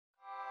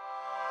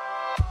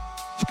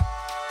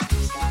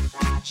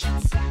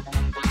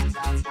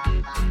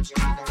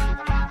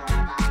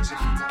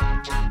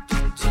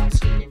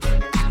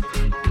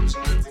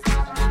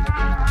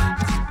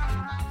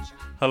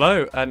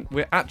Hello, and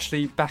we're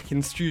actually back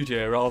in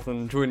studio rather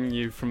than joining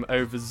you from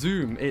over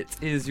Zoom. It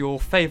is your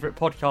favourite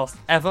podcast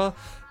ever,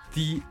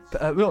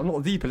 well,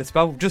 not the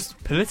Politibabble, just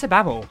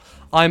Politibabble.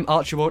 I'm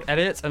Archibald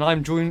Elliott, and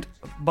I'm joined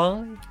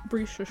by...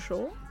 Brisha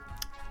Shaw.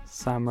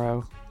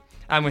 Samro.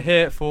 And we're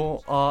here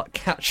for our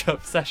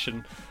catch-up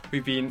session.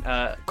 We've been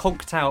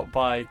conked out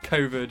by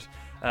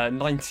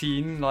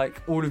COVID-19,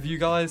 like all of you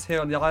guys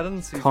here on the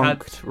islands. We've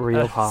Conked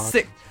real hard.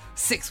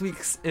 6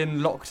 weeks in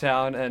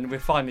lockdown, and we're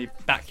finally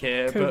back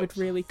here. COVID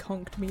really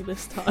conked me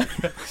this time.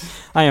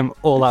 I am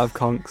all out of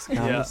conks, guys.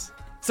 Yeah.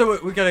 So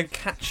we're going to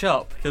catch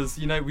up, because,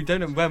 you know, we don't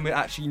know when we're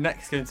actually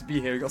next going to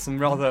be here. We've got some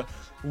rather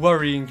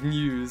worrying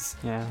news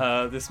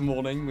this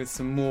morning with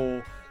some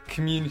more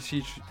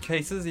community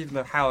cases, even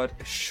though Howard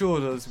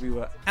assured us we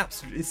were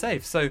absolutely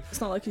safe. So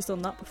It's not like he's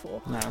done that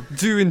before. No.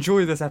 do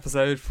enjoy this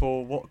episode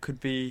for what could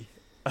be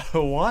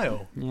a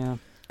while. Yeah.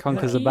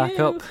 Conkers are back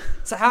up.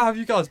 So how have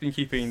you guys been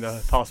keeping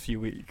the past few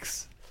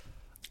weeks?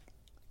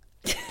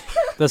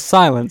 The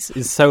silence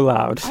is so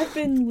loud. I've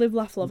been live,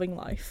 laugh, loving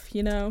life,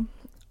 you know?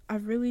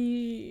 I've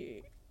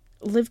really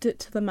lived it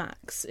to the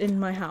max in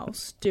my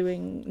house,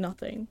 doing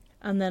nothing.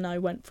 And then I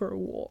went for a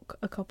walk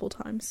a couple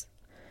times.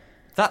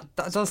 That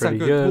does sound Pretty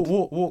good. good.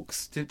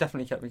 Walks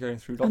definitely kept me going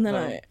through lockdown. And then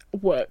I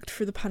worked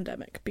through the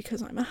pandemic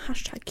because I'm a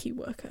 #key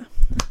worker.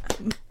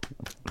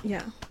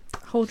 Yeah.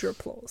 Hold your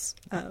applause.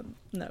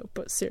 No,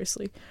 but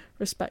seriously,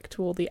 respect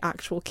to all the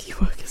actual key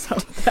workers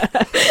out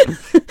there.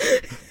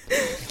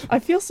 I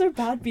feel so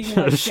bad being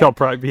like...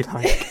 ShopRite be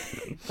like...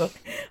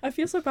 I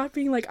feel so bad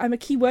being like, I'm a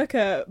key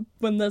worker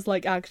when there's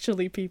like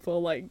actually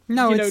people like,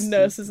 No, you know, it's-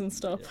 nurses and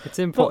stuff. It's But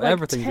important. like,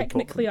 Everything's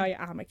technically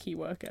important. I am a key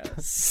worker.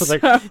 So, So,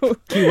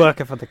 like, key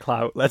worker for the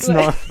clout. Let's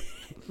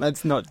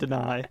not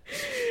deny.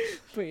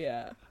 but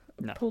yeah,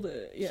 No. pulled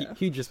it. Yeah,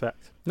 Huge respect.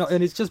 No,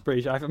 and it's just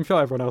British. I'm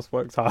sure everyone else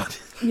works hard.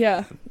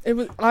 yeah. It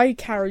was. I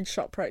carried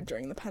ShopRite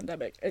during the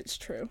pandemic. It's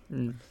true.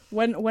 Mm.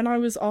 When I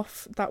was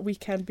off that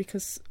weekend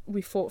because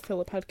we thought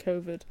Philip had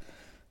COVID,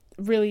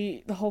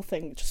 really the whole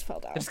thing just fell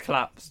down. It just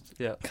collapsed.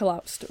 Yeah.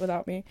 Collapsed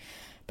without me.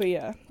 But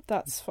yeah,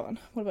 that's fun.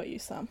 What about you,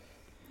 Sam?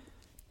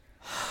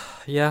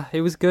 Yeah,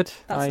 it was good.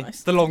 That's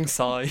nice. The long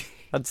sigh.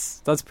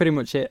 That's pretty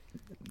much it.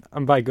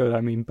 And by good,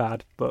 I mean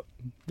bad, but,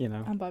 you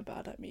know. And by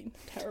bad, I mean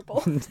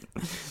terrible.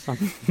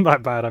 By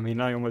bad, I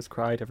mean I almost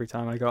cried every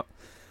time I got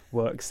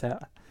work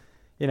set.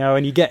 You know,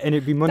 and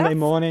it'd be Monday That's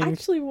morning.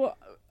 Actually, what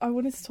I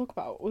wanted to talk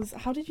about was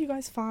how did you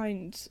guys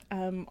find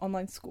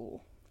online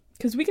school?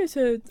 Because we go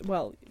to,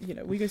 well, you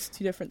know, we go to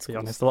two different To be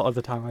schools. honest, a lot of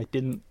the time I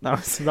didn't.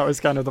 That was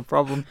kind of the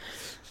problem.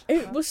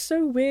 It was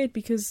so weird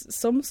because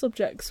some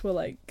subjects were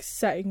like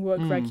setting work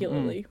Mm,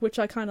 regularly, which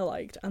I kind of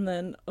liked, and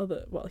then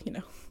other, well, you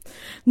know,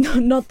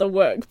 not the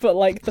work, but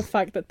like the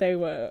fact that they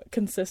were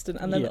consistent,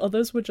 and then Yeah.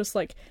 others were just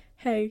like,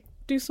 hey,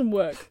 do some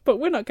work, but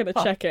we're not going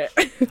to check it.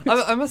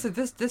 I must say,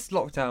 this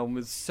lockdown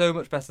was so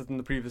much better than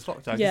the previous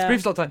lockdown. 'Cause Yeah. The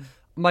previous lockdown,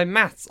 my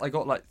maths, I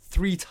got like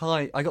three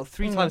times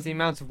the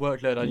amount of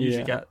workload I usually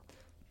Yeah. get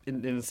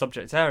in the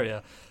subject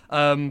area.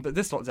 But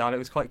this lockdown, it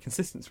was quite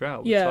consistent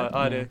throughout. Which Yeah.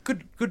 I had a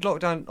good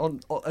lockdown on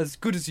as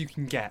good as you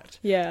can get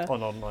Yeah,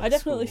 on online. I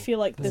definitely school. feel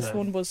like this So-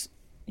 one was,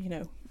 you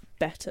know,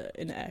 better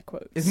in air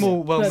quotes. It's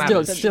more well But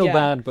managed. Still yeah.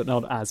 bad, but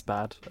not as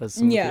bad as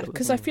some of the Yeah, others.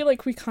 because I feel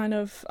like we kind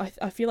of,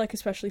 I feel like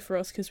especially for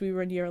us, because we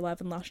were in year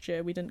 11 last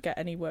year, we didn't get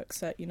any work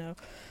set, you know.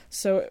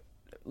 So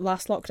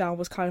last lockdown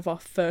was kind of our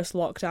first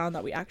lockdown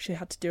that we actually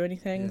had to do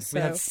anything. Yeah. So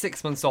We had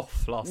 6 months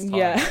off last time.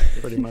 yeah,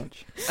 pretty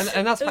much.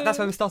 And that's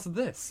when we started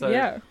this. So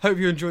Yeah. hope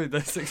you enjoyed the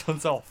 6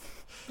 months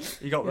off.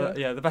 You got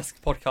Yeah. the best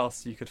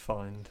podcast you could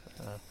find.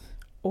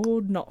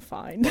 or not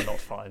fine. Or not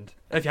find.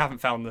 If you haven't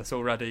found this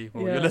already,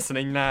 or Yeah. you're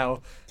listening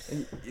now,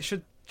 you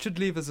should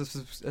leave us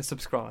a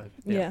subscribe.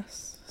 Yeah.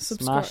 Yes,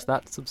 subscribe. Smash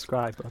that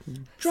subscribe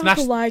button. Drop Smash-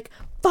 a like,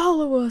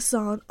 follow us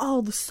on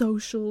all the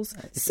socials,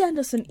 send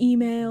us an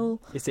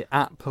email. Is it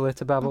at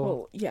Politibabble?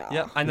 Well, yeah.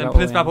 Yeah, and then That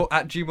way,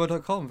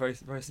 politibabble@gmail.com. Very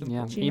simple.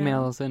 Yeah, Gmail.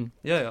 email us in.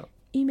 Yeah.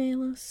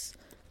 Email us.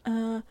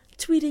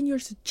 Tweet in your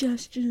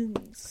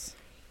suggestions.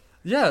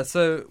 Yeah,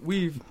 so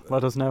we've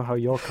Let us know how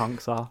your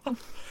conks are.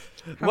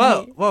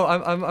 How many-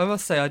 I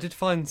must say I did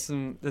find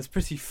there's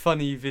pretty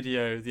funny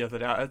video the other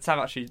day. Sam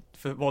actually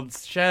for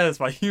once shares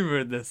my humour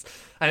in this,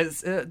 and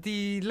it's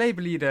the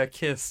Labour leader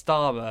Keir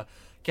Starmer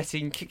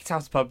getting kicked out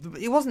of the pub.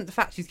 It wasn't the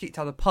fact he's kicked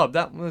out of the pub,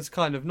 that was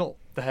kind of not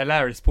the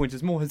hilarious point, it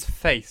was more his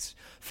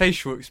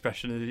facial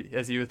expression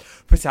as he was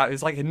put out. It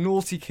was like a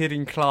naughty kid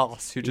in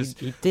class who just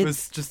He did.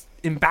 was just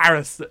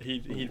embarrassed that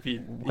he'd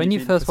been When you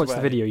been first put watch the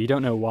away. video, you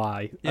don't know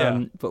why.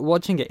 Yeah. But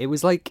watching it, it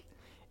was like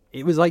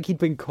he'd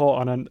been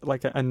caught on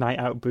a night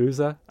out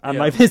boozer, and Yeah.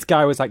 like this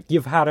guy was like,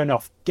 "You've had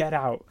enough, get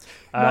out."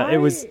 Why It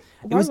was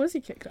was he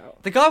kicked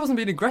out? The guy wasn't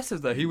being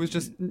aggressive though, he was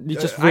just he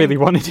just really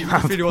wanted him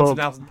out. really of wanted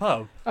the him out of the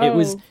pub. It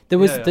was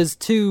Oh, there's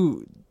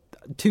two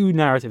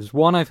narratives.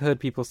 One, I've heard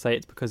people say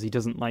it's because he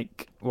doesn't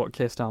like what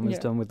Keir Starmer's Yeah.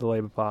 done with the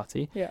Labour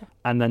Party, yeah.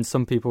 and then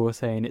some people were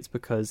saying it's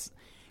because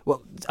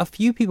Well, a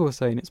few people were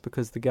saying it's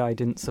because the guy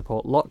didn't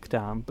support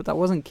lockdown, but that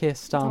wasn't Keir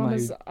Starmer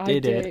who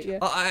did it. Yeah.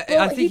 I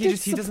Well, think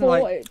he doesn't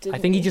like. it, didn't I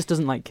think he just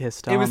doesn't like Keir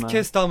Starmer. It was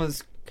Keir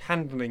Starmer's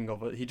handling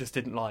of it. He just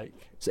didn't like.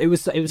 So it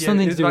was Yeah,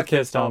 something it to was do about with Keir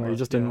Keir Starmer. He Starmer,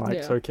 just didn't yeah. like,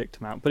 Yeah. so he kicked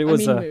him out. But it I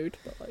was mean, mood,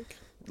 but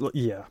like,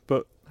 yeah,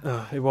 but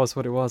it was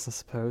what it was, I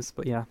suppose.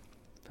 But yeah,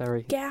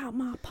 very. get out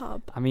my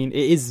pub. I mean,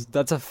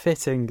 that's a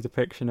fitting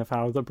depiction of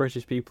how the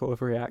British people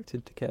have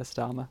reacted to Keir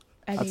Starmer.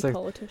 Any That's a-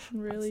 politician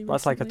really.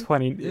 That's like a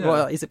recently. 20. Yeah.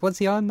 Well, what's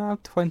he on now?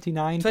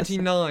 29.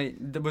 29.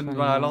 When I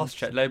 29. last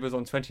checked, Labour was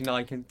on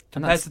 29 compared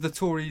that's- to the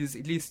Tories.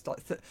 At least like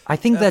I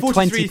think they're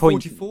 43, 20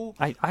 points. 44.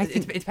 I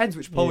think It depends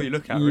which poll you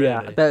look at.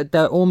 Yeah, Really.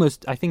 they're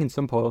almost. I think in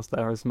some polls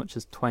they're as much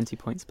as 20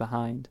 points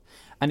behind,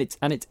 and it's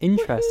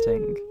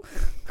interesting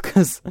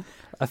because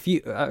I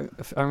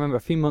remember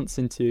a few months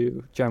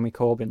into Jeremy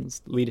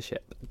Corbyn's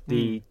leadership,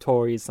 the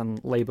Tories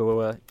and Labour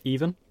were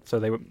even, so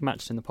they were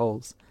matched in the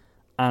polls,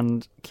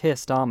 and Keir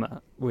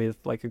Starmer with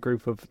like a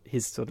group of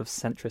his sort of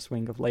centrist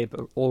wing of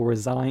Labour all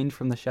resigned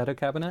from the shadow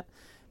cabinet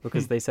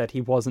because they said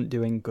he wasn't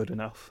doing good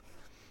enough.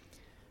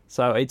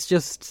 So it's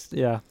just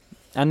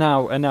And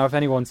now, if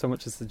anyone so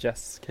much as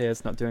suggests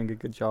Keir's not doing a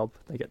good job,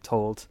 they get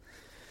told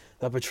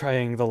they're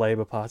betraying the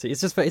Labour Party.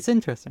 It's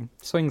interesting.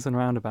 Swings and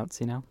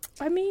roundabouts, you know.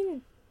 I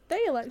mean, they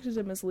elected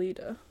him as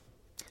leader,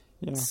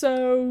 Yeah,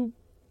 so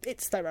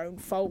it's their own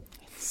fault.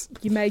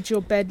 You made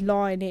your bed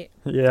lie in it.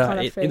 yeah.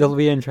 kind of thing. It'll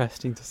be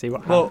interesting to see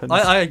what Well, happens.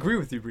 I agree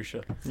with you,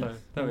 Brisha. So Yeah.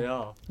 there we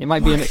are. It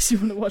might be. Because you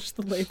want to watch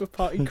the Labour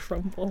Party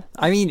crumble.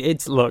 I mean,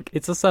 it's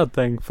a sad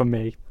thing for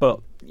me, but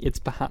it's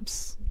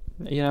perhaps,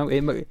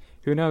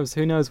 who knows?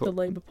 Who knows The what?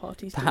 Labour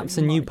Party's Perhaps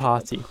a doing new my job.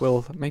 party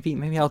will.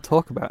 Maybe I'll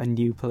talk about a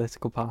new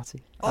political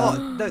party.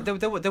 Oh,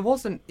 there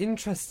was an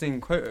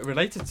interesting quote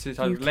related to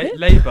UKIP?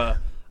 Labour.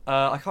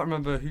 I can't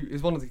remember who. It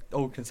was one of the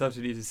old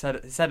Conservative leaders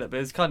who said it, but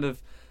it's kind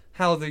of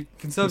how the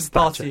Conservative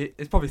Party.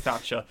 It's probably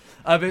Thatcher.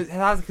 But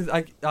how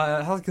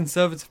the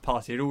Conservative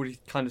Party had already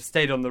kind of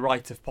stayed on the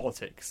right of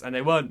politics, and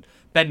they weren't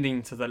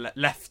bending to the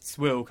left's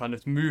will, kind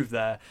of to move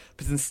there.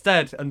 But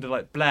instead, under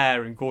like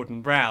Blair and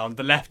Gordon Brown,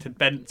 the left had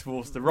bent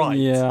towards the right.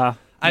 Yeah,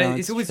 And no,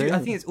 it's always. true. I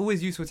think it's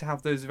always useful to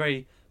have those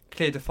very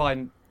clear,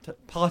 defined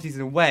parties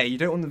in a way. You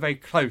don't want them very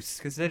close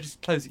because they're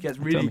just close. It gets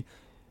really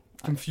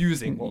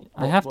confusing. What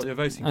you're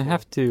voting for. I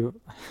have to.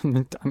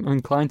 I'm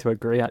inclined to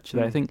agree.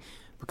 Actually, I Mm. think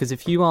because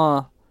if you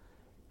are,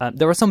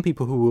 there are some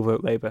people who will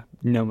vote Labour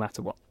no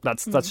matter what.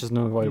 That's just an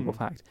unavoidable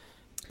fact.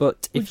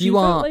 But Would if you you vote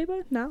are,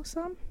 Labour now,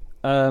 Sam?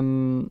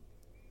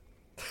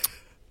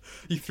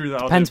 You threw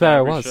that. depends on where I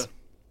there, was. Risha.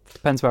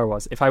 Depends where I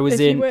was. If I was If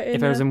you in, were if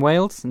in I was a- in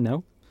Wales,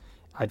 no,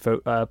 I'd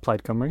vote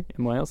Plaid Cymru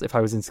in Wales. If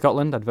I was in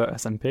Scotland, I'd vote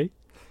SNP.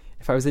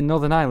 If I was in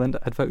Northern Ireland,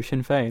 I'd vote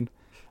Sinn Féin.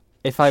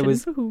 If I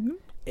was Sinn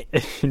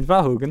in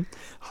Valhogen,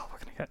 we're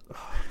gonna get.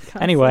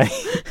 Féin.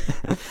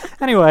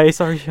 Anyway,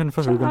 sorry, Sinn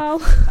Féin. Ciao.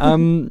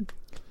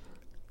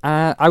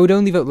 I would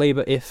only vote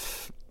Labour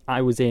if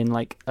I was in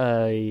like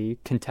a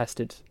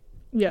contested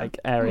Yeah. like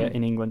area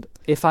in England.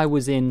 If I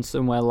was in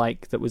somewhere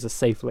like that was a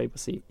safe Labour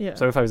seat, Yeah.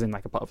 so if I was in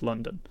like a part of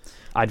London,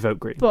 I'd vote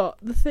Green. But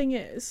the thing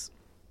is,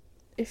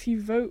 if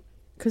you vote,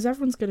 because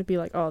everyone's going to be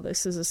like, "Oh,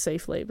 this is a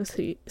safe Labour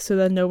seat," so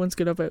then no one's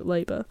going to vote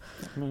Labour.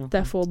 No.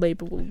 Therefore,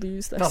 Labour will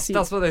lose their seat.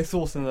 That's what they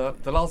thought in the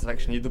last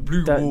election. The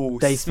blue wall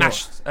they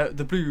smashed.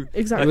 The blue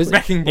Exactly. It was-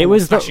 wrecking ball it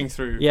was smashing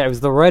through. Yeah, it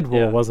was the red wall,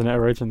 Yeah. wasn't it,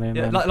 originally? And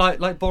Yeah, then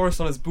like Boris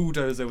on his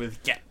bulldozer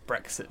with "Get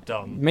Brexit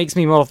Done." makes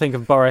me more think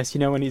of Boris,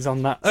 when he's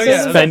on that Oh,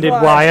 yeah, suspended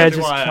that's wire, Suspended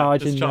just wire,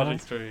 charging. charging there.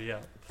 through. Yeah.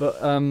 But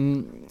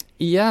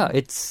yeah,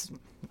 it's.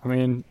 I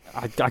mean,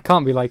 I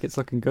can't be like it's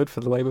looking good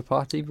for the Labour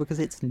Party because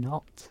it's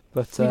not.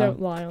 But we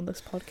don't lie on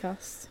this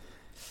podcast.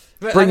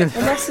 But, Bring it-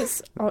 Unless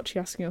it's Archie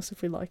asking us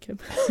if we like him.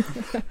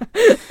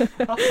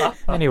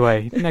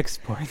 anyway,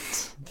 next point.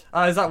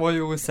 Is that why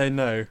you always say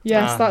no?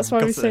 Yes, that's why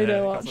we got say it,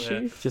 no, got it.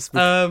 Archie. Just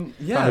Yeah.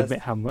 can't admit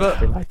how much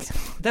but- we like.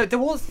 There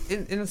was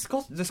in the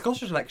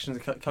Scottish elections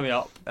coming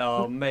up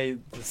May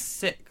the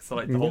 6th, so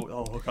like the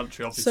whole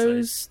country obviously.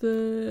 So's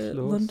the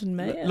Laws. London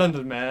Mayor.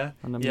 London Mayor.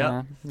 And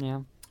Yeah.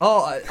 yeah.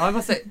 Oh, I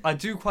must say I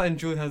do quite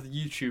enjoy how the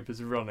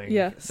YouTubers are running.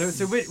 Yes.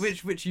 So which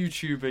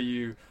YouTuber are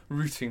you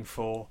rooting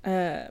for?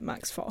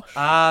 Max Fosh.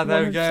 Ah,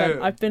 there we 100%. go.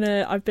 I've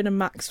been a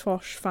Max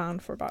Fosh fan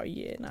for about a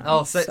year now.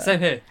 Oh, so same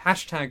here.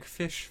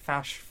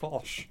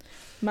 #FishFashFosh.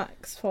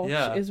 Max Fosh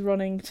Yeah. is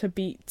running to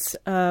beat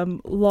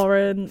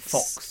Lawrence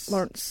Fox.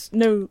 Lawrence.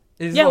 No,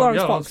 Is Yeah,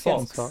 Lawrence Lawrence Fox,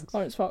 Fox. yes. Fox.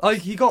 Lawrence Fox. Oh,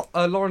 he got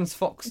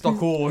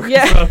lawrencefox.org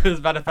Yeah. as well,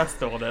 his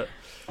manifesto on it.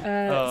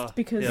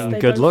 Because yeah. they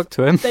Good both, luck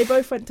to him. They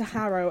both went to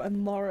Harrow,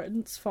 and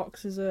Lawrence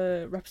Fox is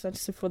a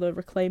representative for the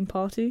Reclaim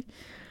Party.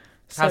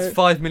 So, Has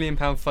 £5 million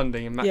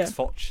funding and Max Yeah.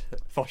 Fosh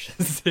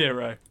has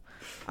 0.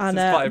 and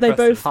it's quite they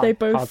impressive. both they Hard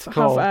both to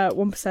call. have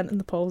 1% in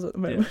the polls at the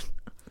moment.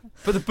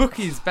 But the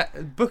bookies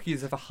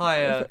have a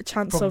higher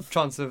chance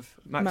chance of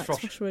Max Fosh.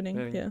 Fosh winning.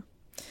 winning. Yeah.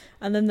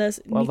 And then there's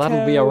Well, Nico,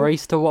 that'll be a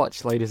race to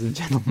watch, ladies and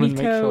gentlemen. Make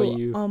Nico sure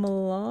you.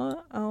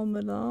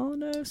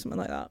 Almilano, something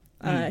like that.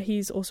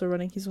 He's also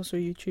running. He's also a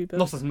YouTuber.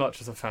 Not as much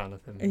as a fan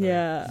of him. no.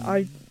 Yeah,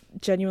 I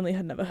genuinely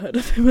had never heard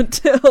of him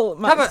until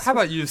Max. How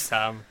about you,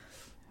 Sam?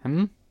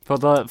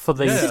 For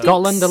the Yeah.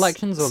 Scotland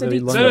elections or the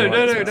Sadiq- London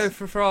No, elections?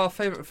 for our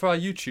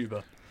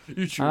YouTubers.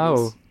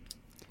 Oh.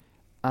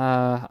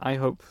 I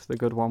hope the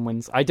good one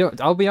wins.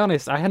 I'll be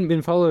honest, I hadn't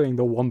been following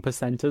the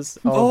 1%ers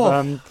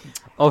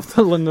of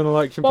the London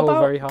election What poll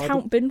about very hard.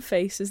 Count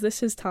Binface? Is this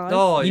his time?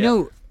 Oh, You yeah.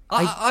 know,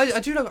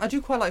 I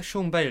do quite like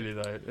Sean Bailey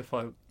though. Is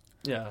well,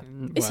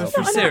 he not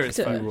an serious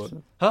actor? you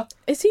would.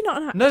 Is he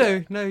not an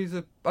actor? No, he's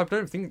a. I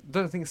don't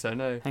think so.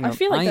 No. Hang I on.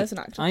 feel like there's an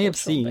actor. I called have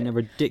Sean seen Bailey. a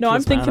ridiculous. No,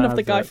 I'm thinking amount of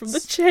the guy from The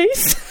adverts.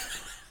 Chase.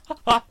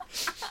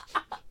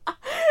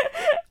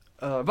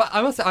 But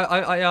I must say,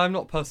 I'm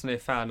not personally a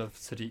fan of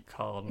Sadiq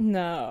Khan.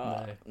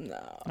 No.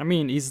 I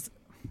mean, he's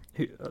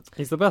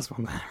the best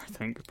one there, I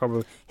think,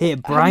 probably. Here,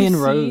 Brian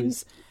Have you Rose.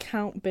 seen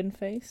Count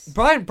Binface.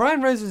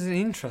 Brian Rose is an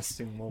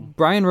interesting one.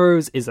 Brian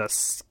Rose is a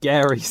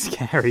scary,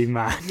 scary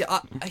man. Yeah,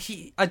 I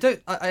think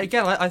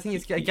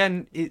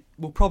it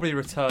will probably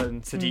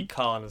return Sadiq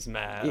Khan as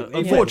mayor. It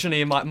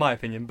Unfortunately, in my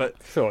opinion, but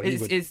Sure,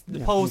 it's the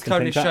yeah, polls you can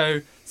currently think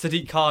that. show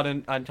Sadiq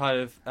Khan and kind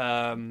of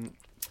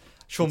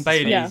Sean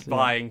Bailey Yeah.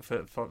 vying for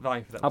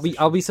that.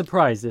 I'll be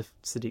surprised if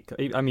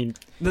Sadiq. I mean,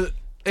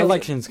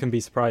 elections can be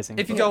surprising.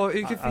 If you but go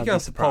I'd to be the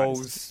surprised.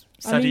 polls,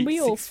 I mean, Sadiq we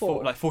all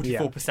thought. like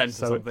 44% or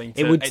So something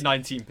it to would-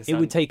 19%. It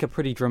would take a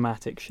pretty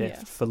dramatic shift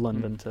Yeah. for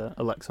London to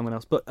elect someone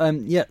else. But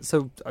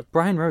so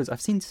Brian Rose, I've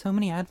seen so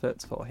many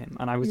adverts for him,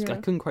 and I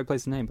couldn't quite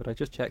place the name, but I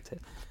just checked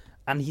it,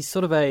 and he's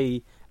sort of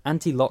a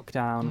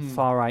anti-lockdown,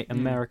 far right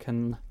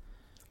American.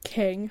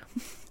 King.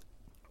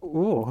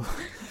 Ooh,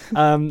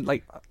 I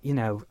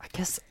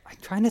guess I'm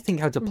trying to think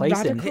how to place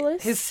him. Radical.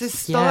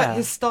 His Yeah.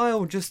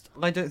 style just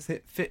I don't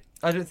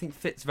think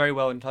fits very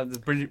well in terms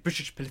of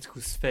British political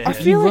sphere. I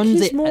He feel like runs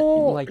he's it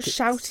more like it's-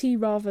 shouty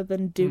rather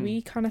than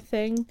dewy kind of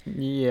thing.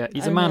 Yeah,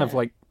 he's a And, man of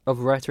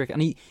rhetoric,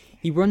 and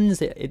he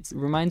runs it. It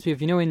reminds me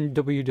of in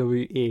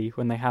WWE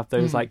when they have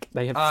those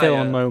they have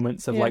film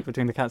moments of Yeah.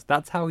 between the cats.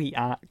 That's how he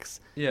acts.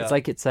 Yeah. It's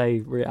like it's a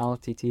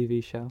reality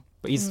TV show,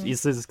 but he's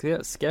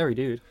a scary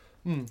dude.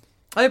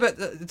 Oh, but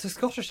the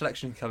Scottish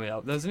election coming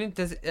up. There's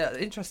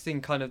interesting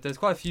kind of. There's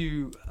quite a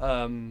few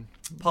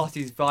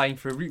parties vying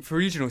for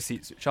regional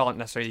seats, which aren't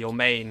necessarily your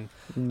main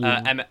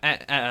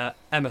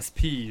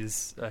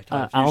MSPs.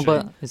 Kind of Albert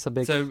usually. is a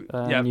big So,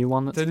 new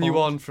one. That's the new formed.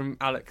 one from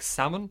Alex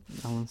Salmon,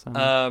 Alan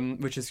Salmon.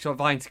 which is kind of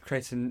vying to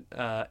create an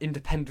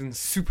independent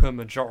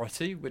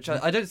supermajority. Which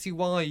I don't see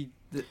why.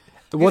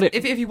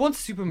 If he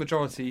wants a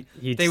supermajority,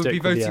 He'd they would be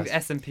stick with the voting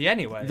SNP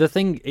anyway. The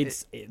thing,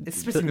 it's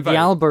splitting the the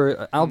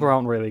vote. Albert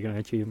aren't really going to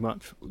achieve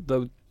much.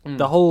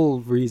 The whole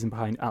reason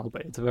behind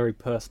Albert, it's a very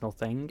personal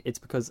thing. It's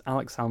because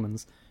Alex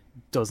Salmons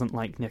doesn't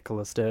like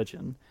Nicola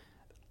Sturgeon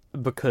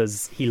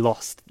because he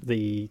lost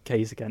the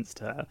case against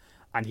her,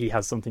 and he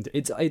has something to.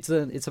 It's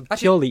a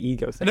purely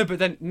ego thing. No, but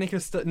then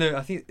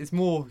I think it's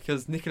more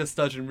because Nicola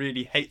Sturgeon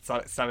really hates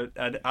Alex Salmon,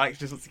 and Alex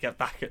just wants to get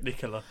back at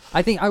Nicola.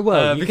 I think I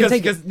will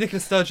because Nicola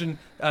Sturgeon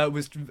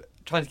was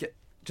trying to get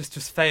just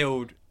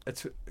failed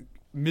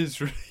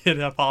miserably in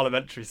her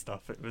parliamentary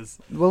stuff. It was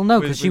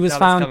because she was Alex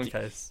found. Salmon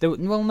case.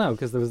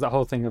 Because there was that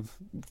whole thing of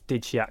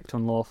did she act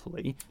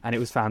unlawfully, and it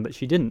was found that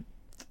she didn't.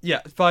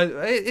 Yeah, but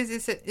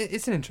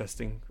it's an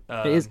interesting.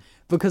 It is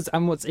because,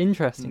 and what's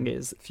interesting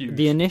is feud.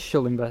 the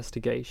initial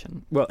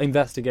investigation,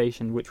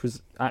 which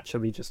was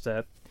actually just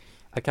a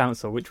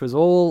council, which was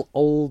all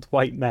old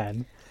white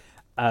men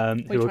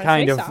who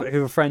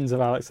were friends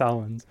of Alex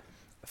Salmons,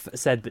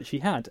 said that she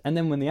had. And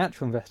then when the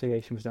actual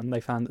investigation was done,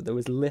 they found that there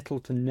was little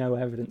to no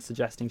evidence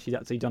suggesting she'd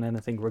actually done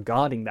anything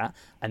regarding that,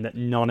 and that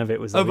none of it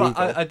was illegal.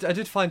 But I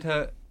did find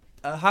her.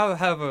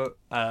 However,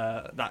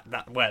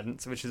 that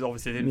went, which is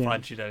obviously didn't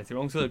find she did anything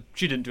wrong, so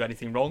she didn't do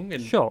anything wrong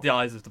in the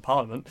eyes of the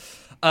Parliament.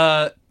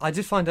 I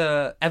did find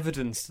her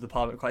evidence to the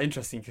Parliament quite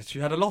interesting because she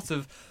had a lot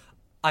of.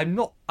 I'm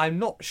not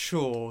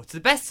sure. To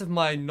the best of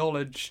my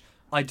knowledge,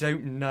 I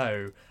don't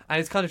know, and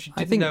it's kind of she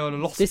didn't know on a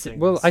lot of things.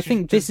 Well, I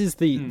think this is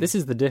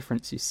the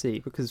difference you see,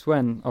 because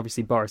when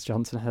obviously Boris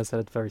Johnson has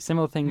said very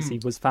similar things,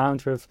 he was found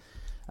to have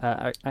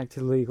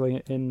acted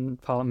illegally in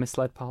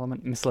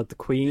Parliament, misled the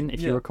Queen, if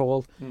you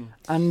recall.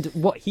 And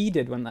what he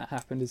did when that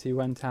happened is he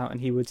went out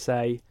and he would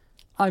say,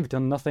 I've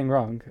done nothing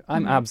wrong,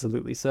 I'm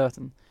absolutely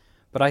certain.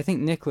 But I think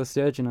Nicola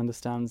Sturgeon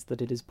understands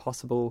that it is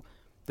possible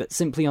that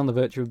simply on the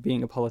virtue of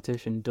being a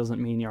politician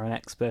doesn't mean you're an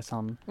expert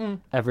on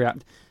every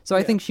act. So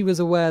I think she was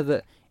aware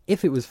that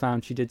if it was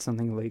found she did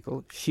something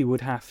illegal, she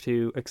would have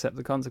to accept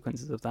the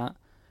consequences of that.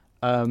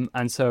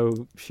 And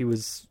so she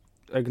was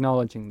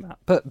acknowledging that.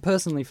 But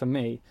personally for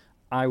me,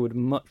 I would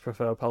much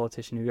prefer a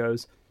politician who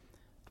goes,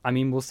 I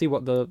mean, we'll see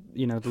what the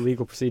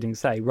legal proceedings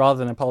say, rather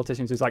than a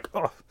politician who's like,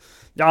 oh,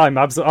 yeah,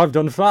 I've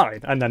done fine,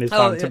 and then is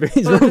found to be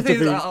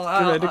committed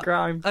a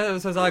crime.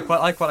 I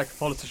quite like a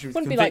politician with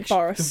Wouldn't be like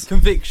Boris.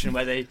 Conviction,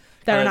 where they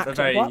They're kind an of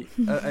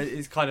actor.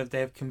 is kind of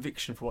they have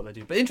conviction for what they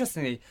do. But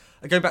interestingly,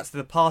 going back to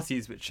the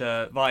parties which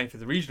are vying for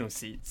the regional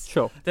seats,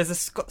 sure, there's a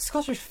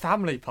Scottish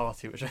Family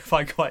Party which I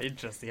find quite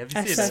interesting. Have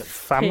you seen it?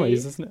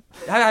 Families, isn't it?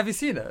 Have you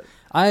seen it?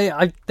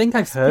 I think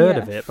I've heard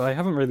of it, but I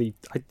haven't really.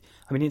 I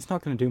mean, it's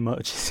not going to do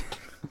much.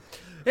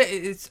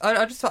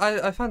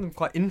 I find them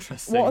quite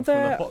interesting. What are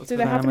their? from the Do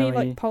they have any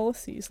Family. like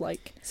policies?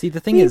 Like See, the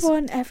thing we is,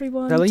 want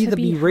everyone they'll to either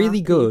be really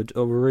happy. good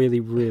or really,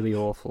 really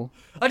awful.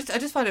 I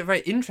just find it very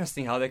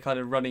interesting how they're kind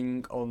of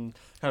running on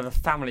kind of a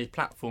family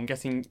platform,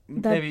 getting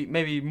They're-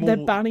 maybe more.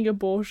 They're banning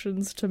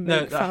abortions to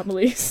No, make that-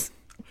 families.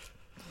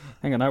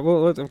 Hang on,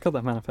 I've got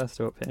that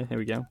manifesto up here. Here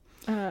we go.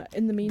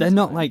 In the meantime, They're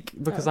not like,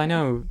 because I okay.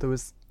 know there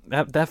was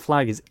their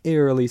flag is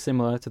eerily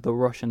similar to the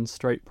Russian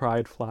straight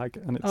pride flag,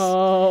 and it's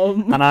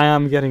and I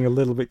am getting a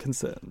little bit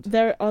concerned.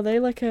 Are they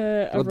like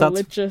a Well, that's-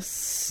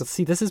 religious? But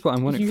see, this is what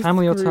I'm wondering. Youth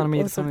Family group autonomy,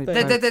 or the family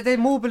something. They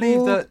more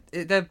believe Well-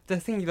 that they're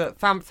thinking that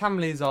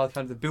families are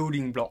kind of the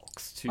building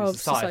blocks to Of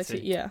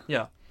society.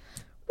 Yeah.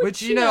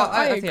 Which you know,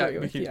 I think agree we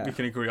with, we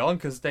can agree on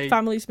because they.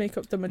 Families make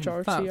up the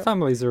majority. of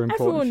families are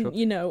important. Everyone,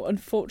 you know,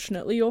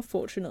 unfortunately or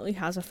fortunately,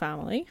 has a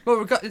family.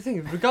 Well, the thing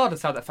is,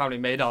 regardless how that family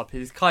made up,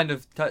 is kind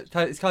of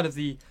it's kind of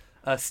the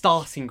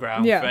starting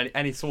ground Yeah. for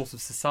any sort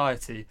of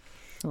society.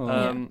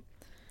 Sure.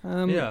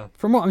 Yeah.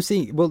 From what I'm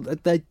seeing, well,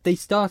 they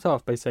start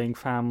off by saying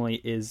family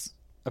is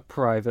a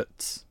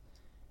private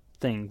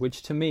thing,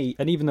 which to me,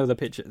 and even though the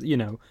picture, you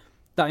know,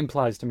 that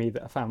implies to me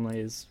that a family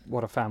is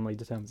what a family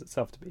determines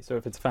itself to be. So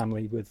if it's a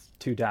family with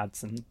two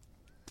dads and,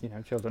 you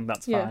know, children,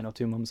 that's Yeah. fine, or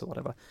two mums or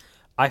whatever.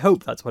 I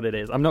hope that's what it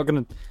is. I'm not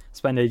going to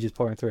spend ages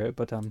pouring through it,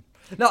 but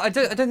No, I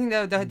don't think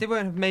they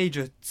won't have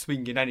major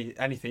swing in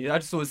anything. I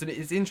just thought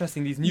it's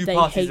interesting. These new They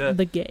parties hate are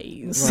the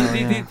gays.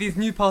 Right. these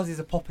new parties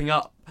are popping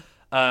up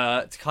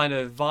to kind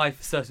of vie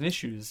for certain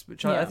issues,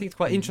 which I Yeah. think is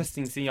quite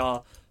interesting. Seeing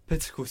our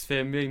political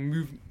sphere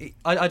move.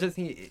 I don't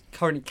think it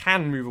currently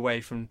can move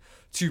away from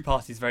two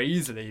parties very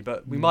easily,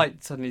 but we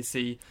might suddenly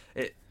see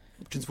it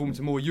transform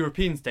into a more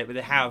European state where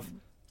they have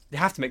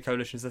to make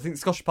coalitions. I think the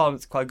Scottish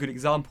Parliament's quite a good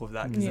example of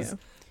that because Yeah. there's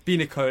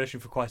been a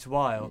coalition for quite a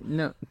while.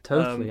 no,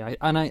 totally.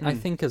 I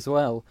think as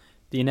well,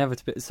 the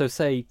inevitable. So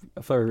say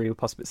for a real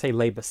possibility, say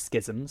Labour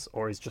schisms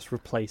or is just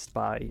replaced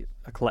by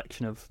a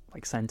collection of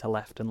like centre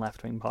left and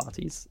left wing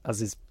parties,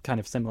 as is kind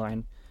of similar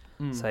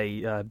in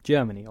say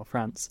Germany or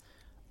France.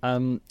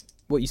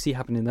 What you see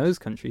happen in those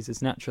countries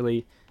is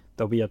naturally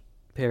there'll be a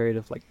period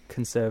of like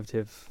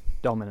conservative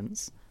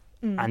dominance,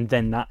 and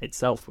then that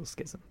itself will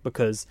schism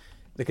because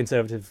the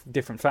conservative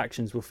different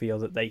factions will feel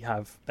that they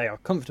are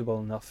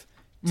comfortable enough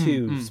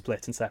to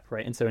split and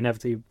separate, and so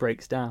inevitably it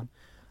breaks down.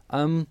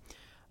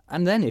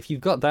 And then if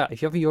you've got that,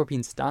 if you have a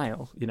European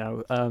style, you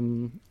know,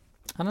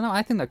 I don't know.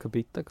 I think that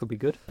could be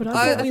good. But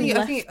I I think- left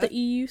I think- the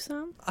EU,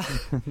 Sam.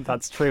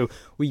 That's true.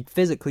 We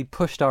physically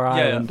pushed our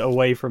Yeah. island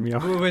away from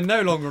Europe. We're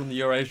no longer on the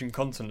Eurasian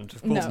continent,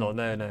 of course No.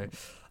 not. No.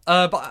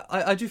 But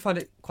I do find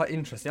it quite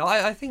interesting.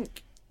 I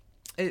think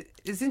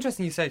it's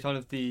interesting you say kind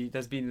of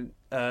there's been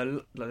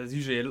there's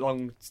usually a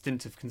long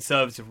stint of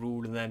conservative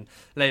rule and then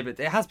Labour. It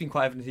has been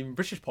quite evident in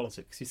British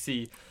politics. You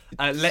see,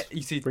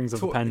 Brings up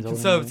the pendulum,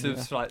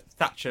 conservatives yeah. like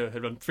Thatcher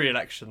had run 3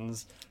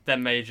 elections,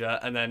 then Major,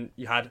 and then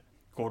you had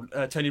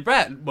Tony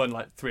Blair won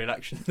like 3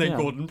 elections, then Yeah.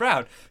 Gordon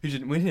Brown who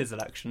didn't win his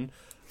election.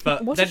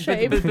 But What a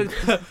shame.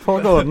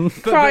 Poor Gordon.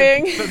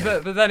 Crying.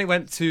 But then it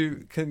went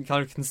to kind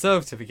of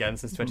conservative again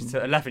since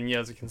 11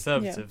 years of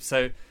conservative. Yeah.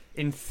 So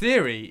in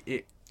theory,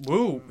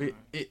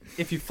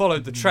 if you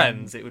followed the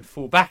trends, it would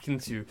fall back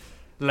into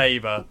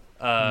Labour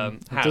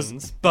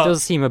hands. It But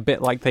does seem a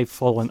bit like they've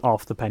fallen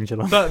off the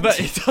pendulum. but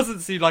it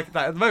doesn't seem like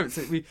that at the moment.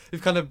 So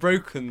we've kind of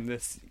broken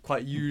this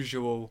quite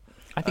usual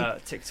I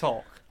think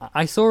TikTok.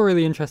 I saw a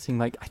really interesting,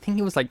 like, I think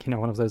it was like, you know,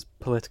 one of those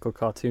political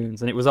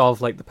cartoons, and it was all of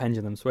like the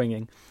pendulum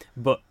swinging,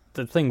 but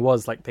the thing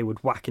was like they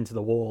would whack into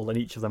the wall, and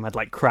each of them had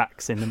like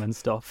cracks in them and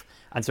stuff,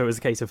 and so it was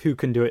a case of who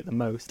can do it the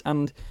most.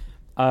 And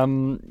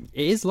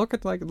it is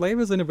looking like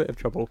Labour's in a bit of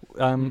trouble.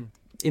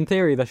 In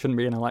theory, there shouldn't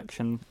be an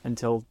election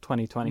until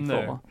 2024.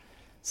 No.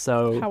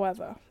 So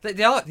However,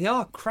 They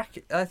are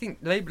cracking. I think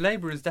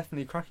Labour is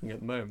definitely cracking at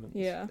the moment.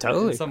 yeah.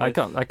 totally, In some I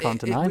way. can't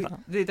deny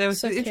that. They were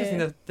So interesting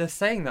Keir- that they're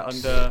saying that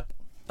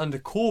under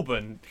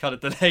Corbyn, kind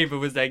of the Labour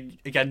was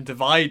again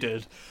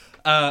divided,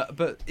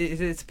 but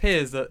it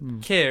appears that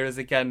Keir has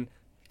again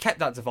kept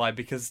that divide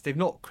because they've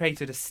not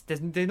created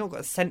they've not got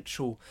a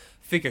central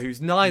figure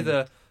who's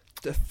neither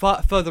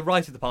further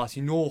right of the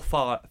party nor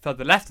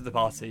further left of the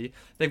party.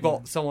 They've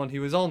got someone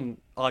who was on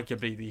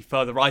arguably the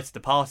further right of the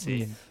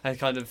party and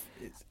kind of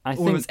I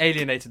almost think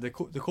alienated the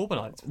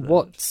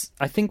Corbynites.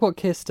 I think what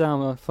Keir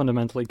Starmer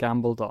fundamentally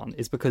gambled on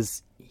is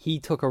because he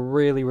took a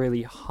really,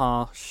 really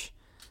harsh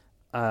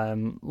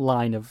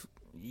line of,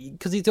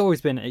 because he's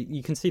always been,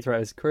 you can see throughout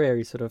his career,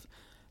 he sort of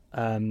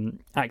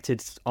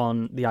acted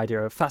on the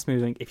idea of fast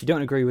moving. If you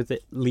don't agree with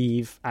it,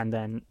 leave and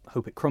then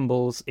hope it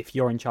crumbles. If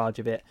you're in charge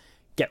of it,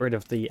 get rid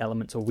of the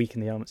elements or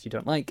weaken the elements you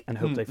don't like and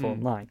hope they fall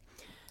in line.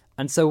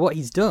 And so what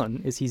he's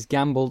done is he's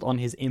gambled on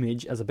his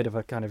image as a bit of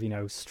a kind of, you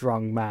know,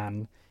 strong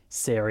man,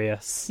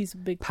 serious, He's a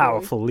big boy.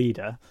 powerful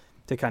leader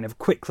to kind of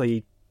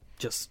quickly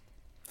just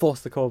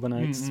force the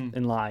Corbynites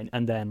in line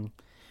and then...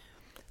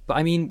 But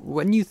I mean,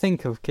 when you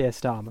think of Keir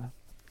Starmer,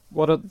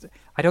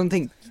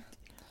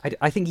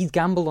 I think he's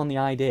gambled on the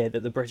idea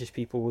that the British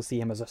people will see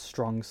him as a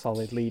strong,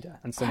 solid leader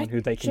and someone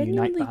who they can unite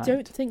genuinely behind.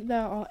 don't think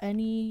there are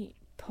any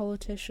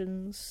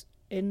politicians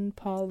in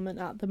Parliament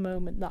at the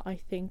moment that I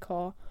think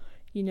are,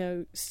 you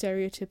know,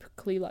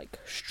 stereotypically like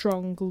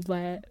strong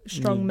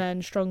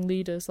men, strong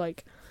leaders.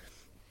 Like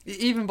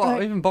even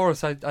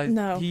Boris, I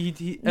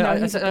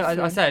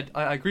said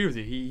I agree with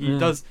you. He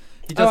does.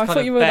 He does I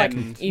thought you were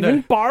bend. like,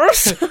 even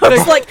Boris? I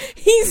was like,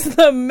 he's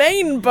the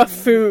main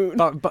buffoon.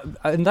 But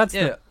and that's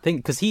the thing,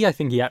 because I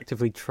think he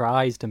actively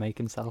tries to make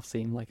himself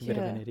seem like a bit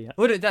of an idiot.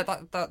 Well,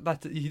 that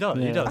he does.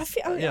 Yeah. He does.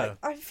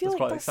 I feel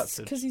quite like that's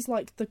accepted. because he's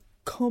like the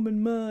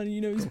common man, you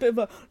know, he's a bit of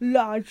a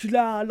large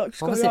lad, like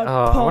What was it?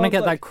 I want to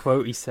get that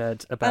quote he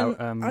said about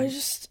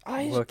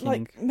working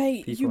like,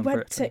 mate, people you in went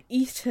Britain. to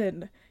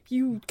Eton.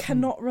 You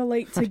cannot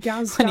relate to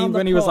Gaz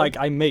when he was like,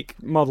 I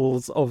make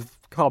models of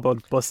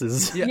cardboard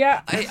buses.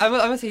 Yeah. I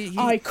must say,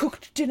 I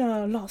cooked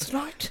dinner last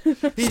night.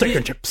 Steak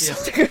and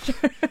chips.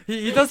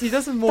 He does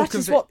have more. That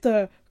is what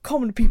the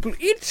common people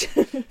eat.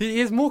 He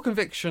has more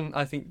conviction,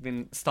 I think,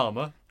 than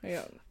Starmer.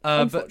 Yeah.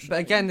 But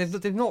again,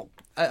 they've not.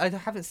 I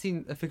haven't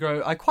seen a figure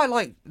out. I quite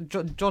like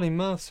Johnny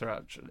Mercer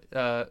actually.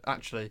 I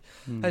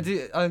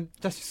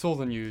just saw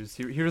the news.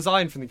 He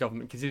resigned from the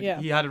government because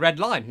he had a red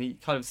line. He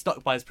kind of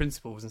stuck by his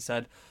principles and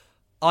said,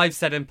 "I've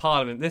said in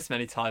Parliament this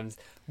many times,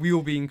 we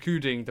will be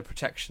including the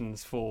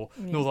protections for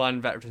Northern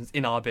Ireland veterans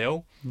in our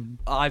bill.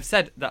 I've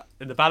said that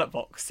in the ballot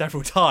box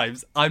several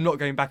times. I'm not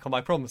going back on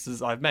my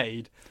promises I've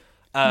made."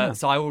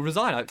 So I will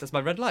resign. That's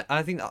my red light. And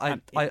I think that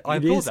I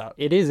applaud that.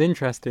 It is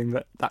interesting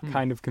that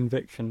kind of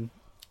conviction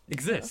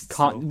exists.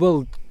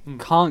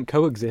 Can't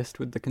coexist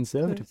with the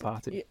Conservative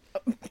Party.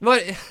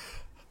 Right.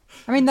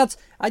 I mean,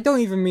 I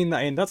don't even mean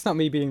that that's not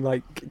me being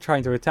like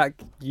trying to attack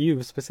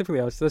you specifically.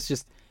 That's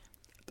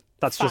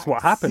just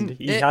what happened.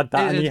 He had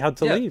that and he had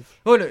to leave.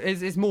 Well, no,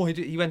 it's more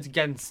he went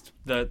against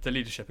the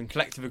leadership and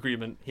collective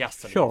agreement. He has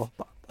to leave. Sure.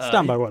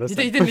 Stand by what I said.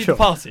 He didn't leave the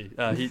party.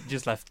 He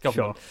just left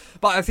government. Sure.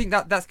 But I think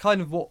that's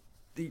kind of what,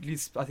 at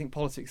least I think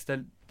politics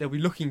they'll be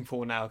looking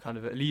for now, kind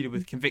of a leader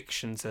with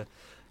conviction to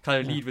kind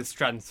of lead with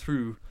strength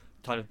through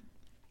kind of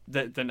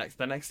the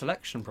next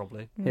election,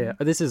 probably. Yeah,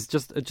 this is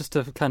just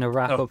to kind of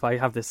wrap up. I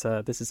have this.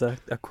 This is a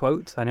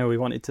quote. I know we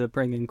wanted to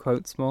bring in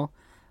quotes more.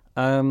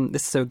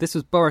 This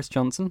was Boris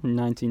Johnson in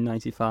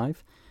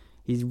 1995.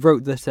 He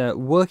wrote that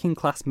working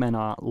class men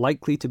are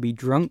likely to be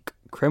drunk,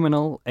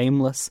 criminal,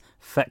 aimless,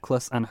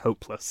 feckless, and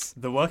hopeless.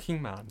 The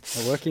working man.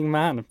 The working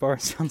man,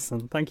 Boris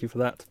Johnson. Thank you for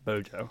that,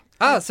 Bojo.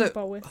 Bruce,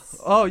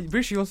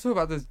 you want to talk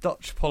about those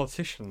Dutch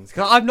politicians?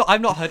 Because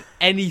I've not heard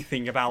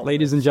anything about.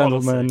 Ladies and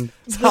gentlemen,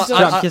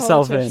 strap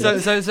yourself in.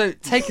 So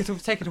take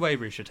it away,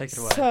 Bruce. Take it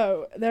away.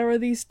 So there are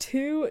these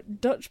two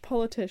Dutch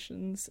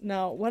politicians.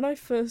 Now, when I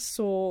first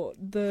saw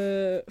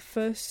the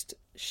first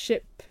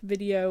ship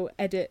video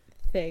edit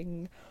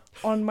thing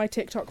on my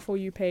TikTok For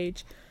You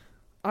page,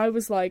 I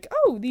was like,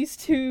 oh, these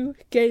two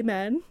gay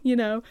men, you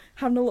know,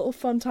 having a little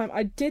fun time.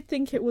 I did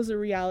think it was a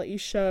reality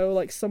show,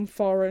 like some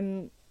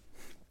foreign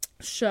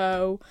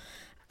show.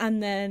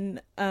 And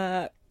then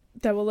there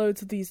were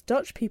loads of these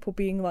Dutch people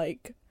being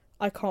like,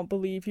 I can't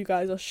believe you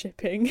guys are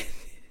shipping.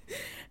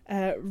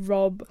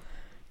 Rob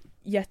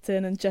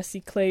Jetten and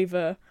Jesse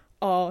Klaver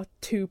are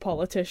two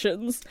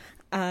politicians.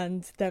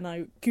 And then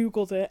I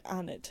googled it,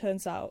 and it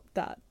turns out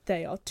that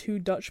they are two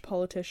Dutch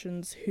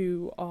politicians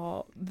who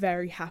are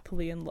very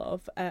happily in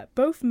love,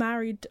 both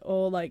married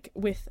or like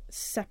with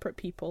separate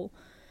people.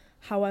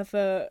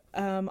 However,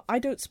 I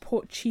don't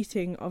support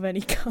cheating of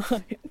any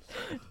kind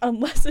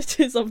unless it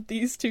is of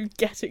these two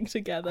getting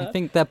together. I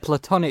think they're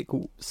platonic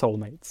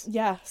soulmates.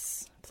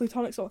 Yes,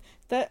 platonic soul.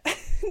 They're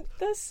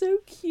so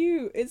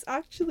cute. It's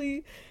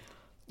actually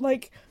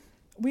like,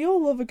 we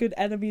all love a good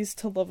enemies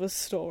to lovers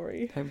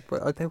story. They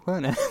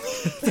weren't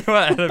enemies. They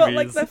weren't enemies. But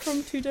like, they're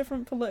from two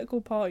different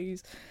political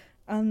parties,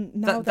 and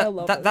now they're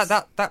lovers.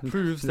 That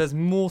proves there's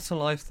more to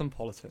life than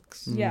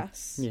politics.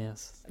 Yes.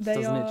 Yes. They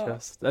Doesn't are... it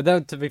just?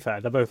 To be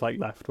fair, they're both like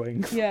left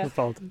wing. Yeah.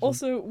 politicians.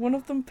 Also, one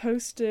of them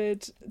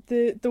posted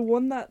the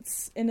one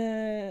that's in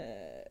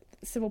a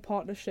civil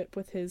partnership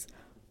with his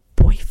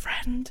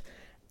boyfriend,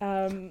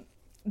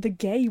 the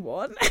gay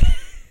one.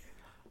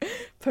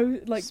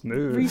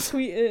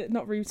 Reposted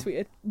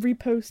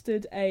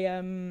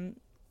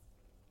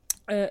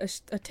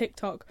a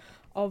TikTok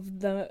of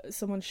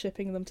someone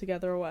shipping them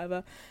together or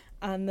whatever,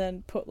 and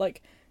then put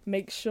like,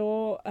 make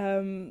sure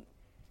I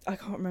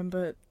can't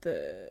remember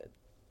the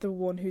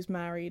one who's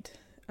married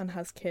and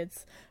has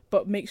kids,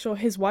 but make sure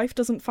his wife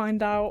doesn't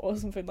find out or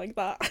something like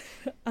that.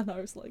 And I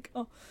was like,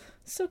 oh,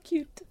 so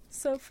cute,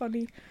 so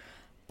funny.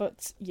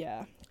 But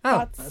yeah,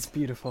 that's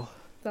beautiful.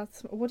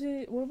 That's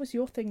what was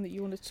your thing that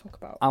you wanted to talk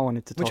about? I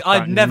wanted to talk which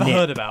about I've never Nip.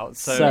 heard about.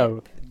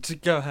 So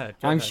go ahead.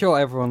 I'm sure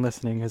everyone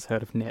listening has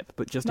heard of Nip,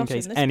 but just in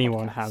case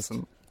anyone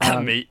hasn't,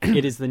 me.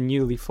 It is the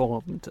newly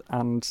formed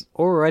and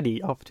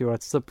already off to a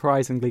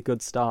surprisingly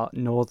good start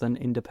Northern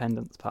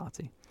Independence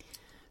Party.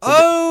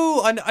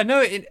 So I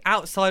know it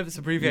outside of its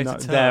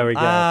abbreviated term. There we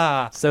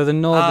go. So the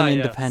Northern yes.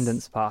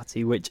 Independence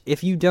Party, which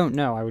if you don't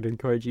know, I would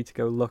encourage you to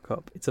go look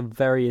up. It's a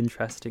very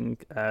interesting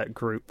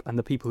group, and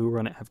the people who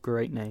run it have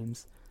great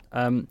names.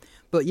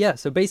 But yeah,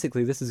 so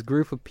basically this is a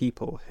group of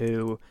people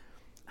who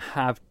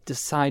have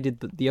decided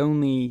that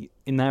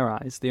in their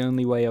eyes, the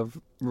only way of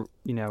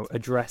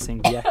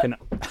addressing the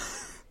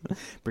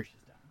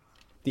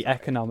the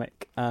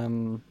economic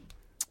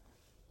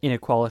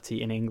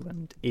inequality in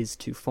England is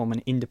to form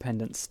an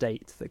independent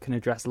state that can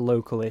address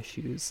local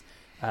issues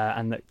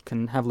and that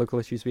can have local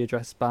issues be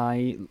addressed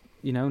by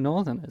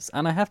Northerners.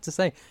 And I have to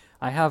say,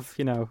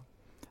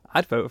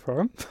 I'd vote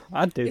for him.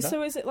 I'd do that.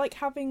 So is it like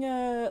having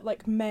a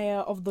mayor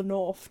of the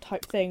North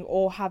type thing,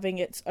 or having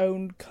its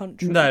own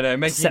country? No,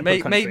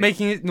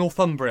 making it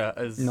Northumbria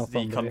as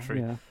the country.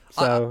 Yeah.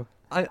 So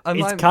it's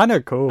I'm kind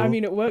of cool. I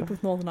mean, it worked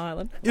with Northern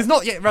Ireland. It's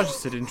not yet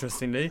registered,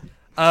 interestingly,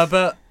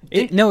 but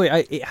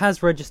it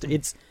has registered.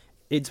 It's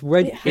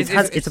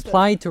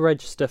applied to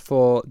register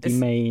for the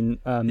main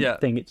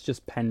thing. It's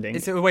just pending.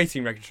 It's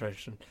awaiting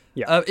registration.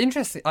 Yeah.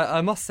 Interesting. I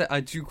must say, I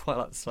do quite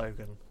like the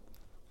slogan.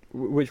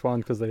 Which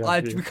one? Because we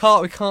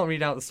can't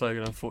read out the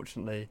slogan,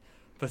 unfortunately,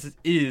 but it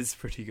is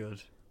pretty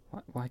good.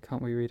 Why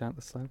can't we read out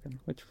the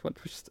slogan?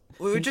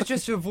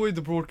 Just to avoid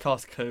the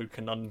broadcast code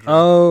conundrum.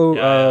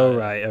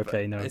 Right,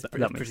 okay, no,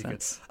 that makes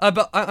sense. Good.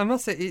 But I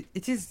must say,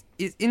 it's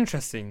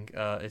interesting.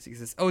 It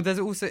exists. Oh, there's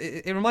also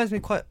it reminds me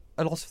quite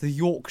a lot of the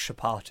Yorkshire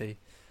Party,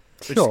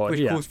 which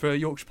calls for a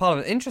Yorkshire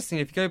Parliament. Interesting,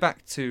 if you go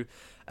back to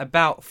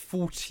about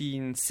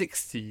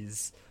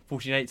 1460s,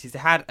 1480s, they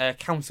had a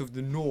Council of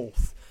the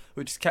North,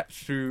 which is kept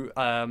through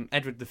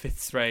Edward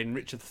V's reign,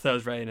 Richard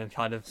III's reign, and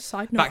kind of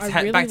back to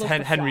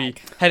Henry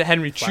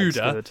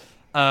Tudor.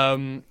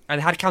 And it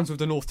had Council of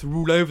the North to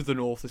rule over the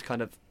North as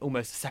kind of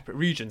almost a separate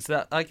region. So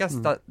that, I guess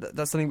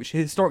that's something which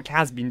historically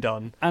has been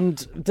done.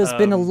 And there's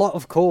been a lot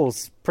of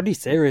calls, pretty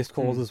serious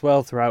calls as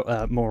well,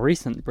 throughout more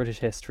recent British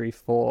history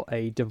for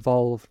a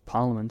devolved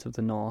Parliament of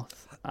the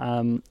North.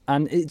 And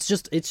it's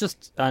just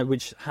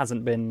which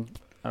hasn't been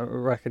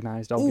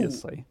recognised,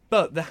 obviously. Ooh,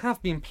 but there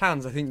have been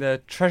plans. I think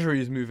the Treasury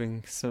is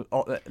moving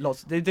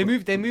lots. They're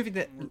moving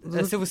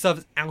the civil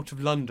service out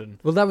of London.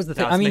 Well, that was the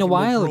thing. I mean, a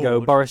while ago,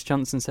 Boris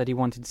Johnson said he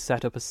wanted to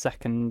set up a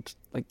second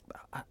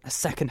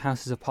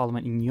Houses of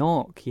Parliament in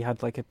York. He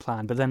had a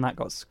plan, but then that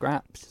got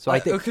scrapped. So I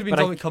think it could have been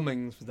Dominic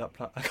Cummings with that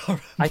plan. I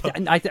can't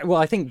remember.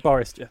 I think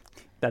Boris.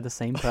 They're the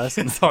same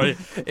person. Sorry,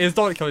 it was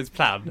Dominic Cummings'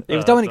 plan. It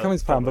was Dominic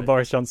Cummings' plan, but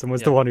Boris Johnson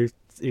was the one who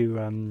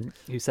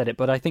said it.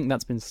 But I think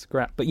that's been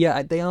scrapped. But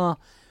yeah, they are.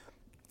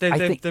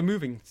 They're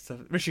moving. So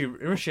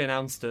Rishi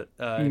announced it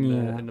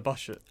in the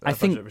budget. I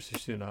think Rishi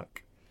Sunak.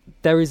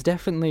 There is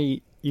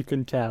definitely, you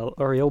can tell,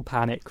 a real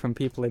panic from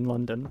people in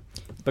London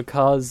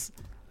because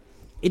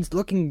it's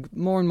looking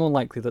more and more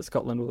likely that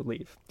Scotland will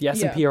leave. The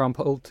SNP are on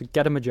poll to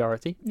get a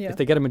majority. Yeah. If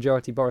they get a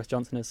majority, Boris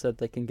Johnson has said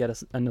they can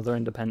get another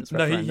independence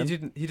referendum. No,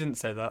 he didn't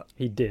say that.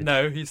 He did.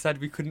 No, he said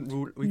we couldn't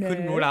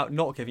rule out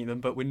not giving them,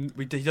 but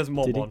he doesn't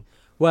want one.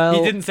 Well,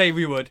 he didn't say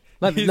we would.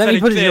 Let me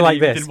put it to you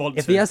like this: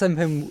 if the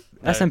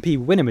SNP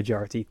win a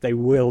majority, they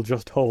will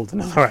just hold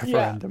another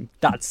referendum.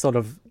 That's sort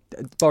of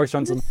Boris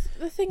Johnson.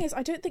 The thing is,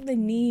 I don't think they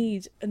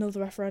need another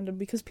referendum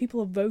because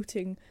people are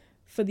voting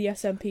for the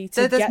SNP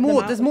to there's get more.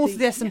 them out there's of more the... to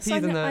the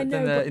SNP than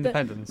the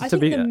independents. I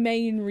think the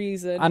main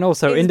reason, and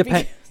also is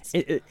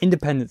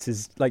independence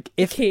is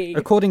key.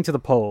 According to the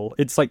poll,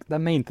 it's the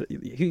main.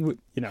 There's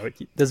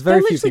They're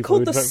very few literally people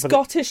called the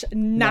Scottish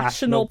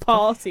National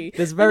Party.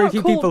 There's very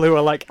few people who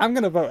are I'm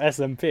going to vote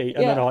SNP,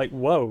 and then are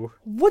whoa.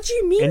 What do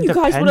you mean you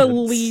guys want to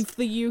leave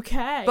the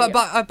UK? But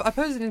I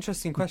pose an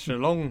interesting question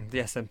along the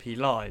SNP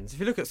lines. If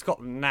you look at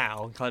Scotland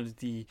now, and kind of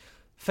the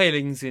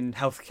failings in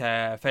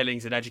healthcare,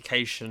 failings in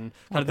education,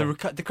 kind of the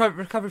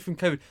recovery from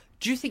COVID,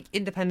 do you think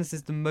independence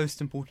is the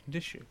most important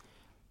issue?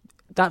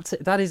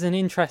 That is an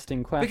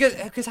interesting question.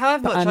 Because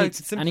however much I could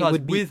sympathise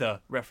with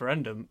a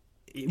referendum,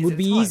 it would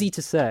be easy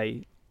to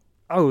say,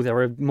 there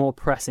are more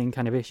pressing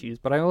kind of issues.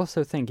 But I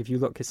also think if you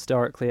look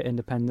historically at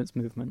independence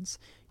movements,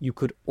 you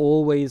could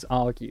always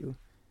argue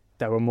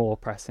there were more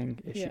pressing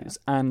issues.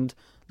 Yeah. And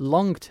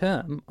long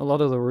term, a lot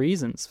of the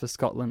reasons for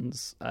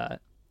Scotland's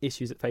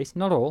issues it faced,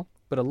 not all,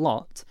 but a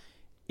lot,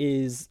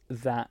 is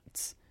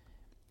that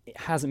it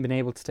hasn't been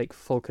able to take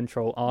full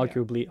control,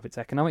 arguably, of its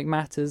economic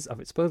matters, of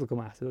its political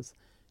matters.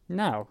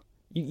 Now,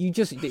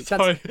 that's just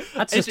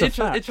a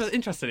fact.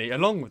 Interestingly,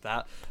 along with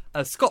that,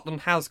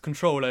 Scotland has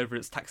control over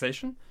its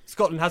taxation,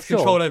 Scotland has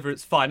control over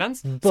its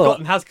finance,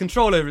 Scotland has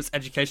control over its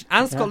education,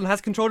 and Scotland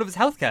has control over its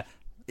healthcare.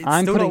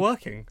 It's still not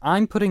working.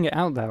 I'm putting it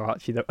out there,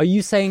 Archie, though. Are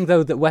you saying,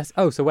 though,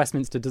 that so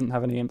Westminster doesn't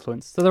have any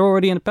influence? So they're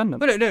already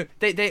independent? But no.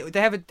 They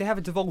have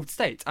a devolved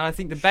state. And I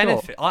think the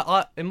benefit,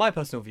 in my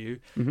personal view,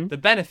 the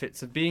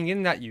benefits of being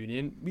in that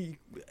union,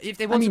 if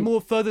they wanted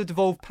more further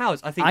devolved powers,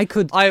 I think I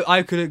could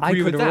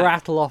agree with that. I could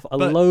rattle off a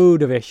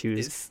load of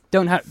issues.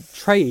 Don't have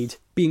trade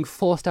being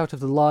forced out of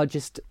the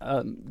largest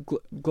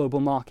global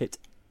market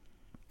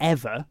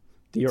ever,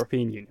 the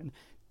European Union.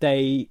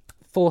 They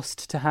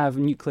forced to have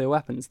nuclear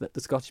weapons that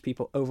the Scottish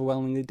people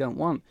overwhelmingly don't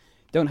want.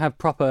 Don't have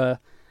proper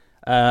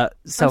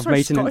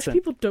self-maintenance. Scottish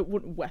people don't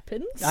want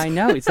weapons? I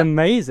know, it's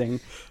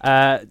amazing.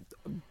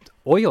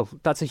 Oil.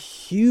 That's a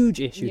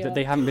huge issue Yeah. that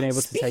they haven't been able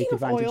to Speaking take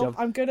advantage oil, of.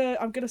 I'm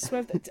gonna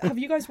swerve. Have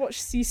you guys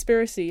watched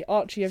Seaspiracy?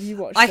 Archie, have you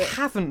watched I it?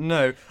 haven't.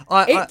 No.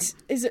 I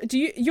Do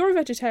you? You're a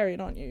vegetarian,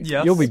 aren't you?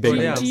 yes, You'll be big I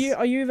on am. this.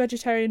 Are you a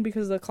vegetarian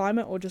because of the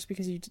climate, or just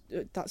because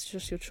that's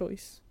just your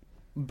choice?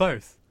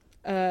 Both.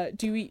 Do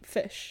you eat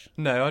fish?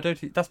 No, I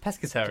don't eat. That's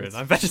pescatarian.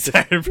 I'm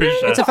vegetarian, pretty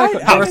sure. It's a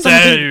fact. How There are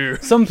dare you?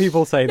 some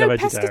people say No, they're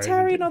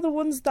vegetarian. pescatarian are the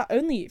ones that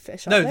only eat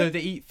fish. No, aren't no, they?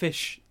 they eat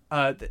fish.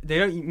 They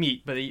don't eat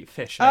meat, but they eat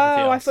fish. And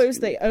everything Oh, I else. thought it was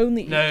they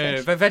only eat No,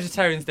 fish. but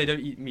vegetarians they don't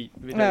eat meat.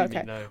 They don't Oh, eat okay.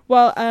 meat. No.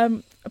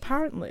 Well,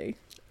 apparently,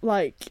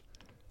 like,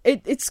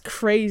 it's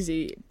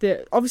crazy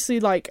that obviously,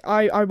 like,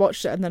 I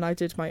watched it and then I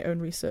did my own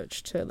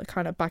research to like,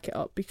 kind of back it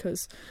up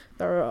because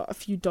there are a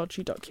few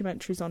dodgy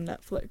documentaries on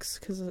Netflix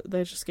because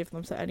they just give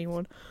them to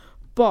anyone.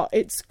 But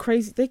it's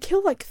crazy. They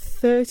kill like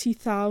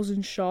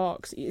 30,000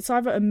 sharks. It's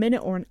either a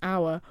minute or an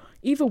hour.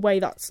 Either way,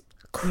 that's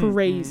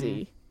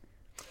crazy.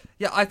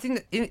 Yeah, I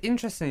think that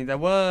interestingly there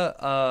were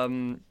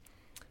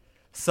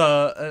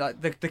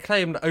they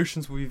claim that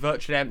oceans will be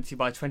virtually empty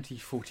by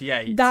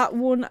 2048. That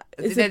one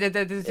is a bit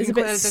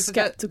there's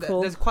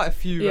sceptical. There's quite a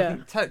few. Yeah. I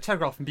think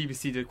Telegraph and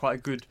BBC did quite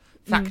a good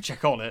fact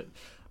check on it.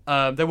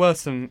 There were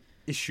some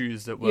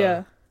issues that were.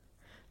 Yeah.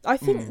 I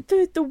think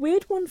the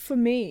weird one for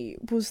me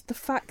was the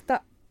fact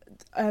that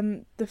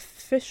the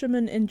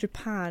fishermen in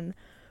Japan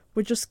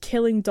were just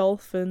killing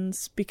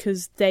dolphins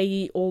because they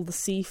eat all the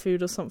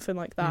seafood or something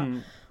like that,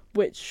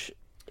 which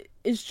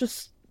is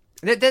just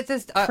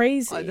There's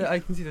crazy. I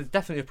can see there's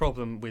definitely a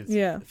problem with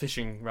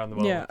fishing around the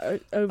world. Yeah,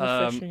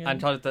 overfishing.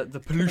 And kind of the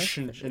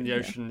pollution in the yeah.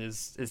 ocean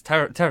is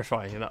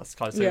terrifying, and that's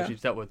kind of something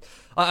you've dealt with.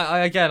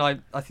 I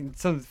think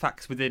some of the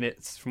facts within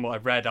it, from what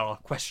I've read, are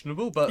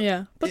questionable. But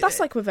that's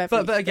like with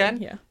everything. But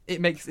again,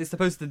 it's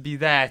supposed to be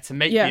there to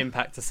make the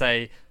impact to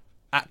say,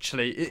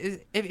 actually,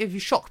 if you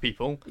shock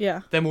people,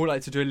 they're more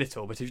likely to do a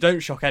little. But if you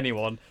don't shock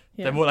anyone,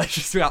 they're more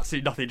likely to do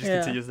absolutely nothing, just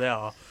continue as they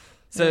are.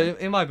 So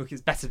in my book,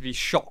 it's better to be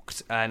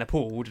shocked and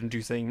appalled and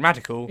do something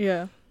radical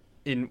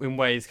in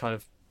ways kind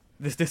of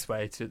this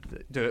way to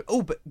do it.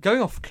 Oh, but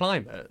going off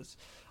climate,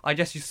 I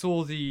guess you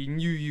saw the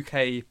new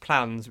UK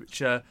plans,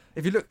 which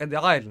if you look at the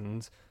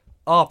island,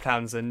 our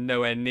plans are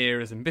nowhere near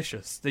as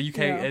ambitious. The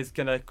UK is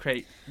going to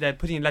create, they're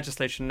putting in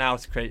legislation now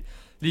to create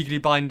legally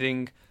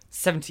binding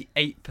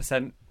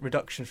 78%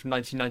 reduction from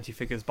 1990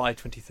 figures by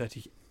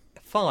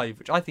 2035,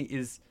 which I think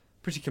is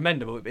pretty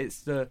commendable.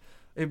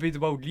 It'd be the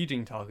world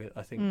leading target,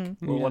 I think,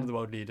 or one of the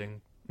world leading.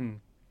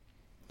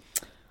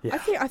 Yeah. I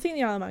think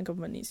the Isle of Man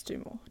government needs to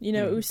do more. You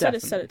know, we've said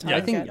it time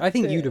again. I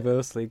think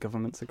universally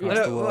governments across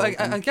the world.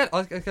 I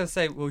was going to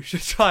say, well, we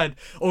should try and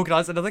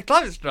organise another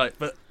climate strike,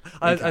 but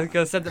I was going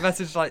to send the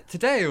message like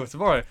today or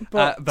tomorrow.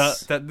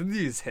 But then the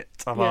news hit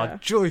of our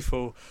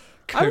joyful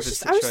COVID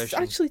situation. I was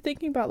actually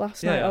thinking about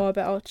last night. I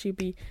bet Archie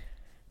be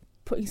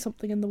putting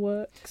something in the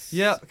works.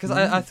 Yeah, because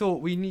I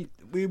thought we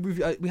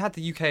had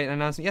the UK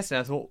announcement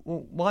yesterday. I thought,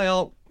 well, why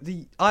aren't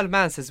the Isle of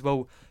Man says,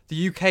 well,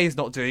 the UK is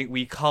not doing it,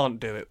 we can't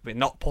do it, we're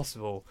not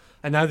possible.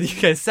 And now the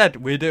UK has said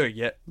we're doing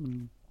it.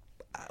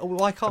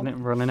 Why can't we?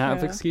 Running out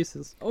of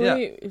excuses.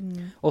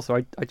 Also,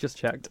 I just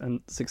checked, and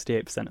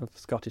 68% of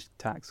Scottish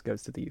tax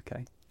goes to the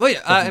UK. Well,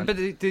 yeah, but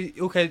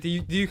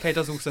the UK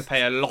does also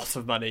pay a lot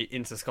of money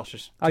into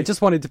Scottish. I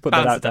just wanted to put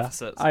that out there.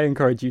 Deficits. I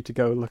encourage you to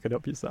go look it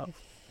up yourself.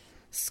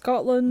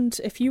 Scotland,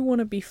 if you want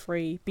to be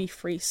free,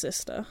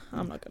 sister.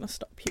 I'm not going to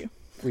stop you.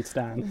 We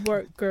stand.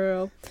 Work,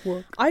 girl.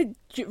 Work.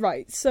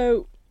 Right,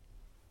 so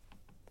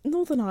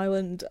Northern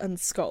Ireland and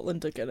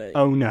Scotland are gonna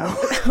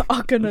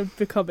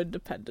become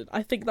independent.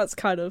 I think that's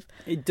kind of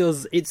it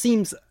does. It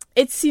seems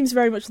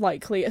very much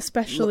likely,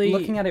 especially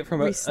looking at it from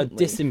a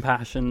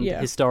disimpassioned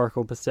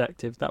historical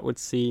perspective. That would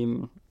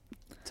seem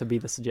to be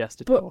the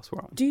suggested course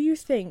we're on. Do you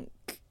think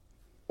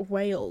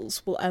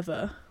Wales will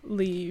ever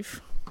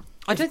leave?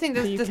 I don't think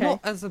there's not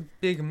as a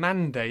big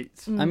mandate.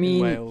 I mean,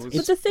 in Wales.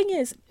 But the thing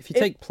is, if you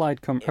take Plaid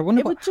Cymru, I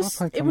wonder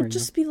it would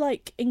just be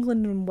like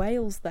England and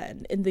Wales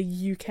then in the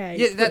UK.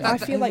 Yeah, I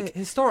feel like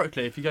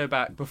historically, if you go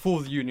back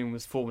before the Union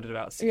was formed at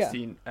about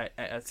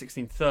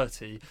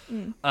 1630,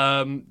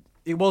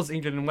 it was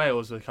England and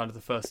Wales were kind of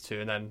the first two,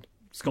 and then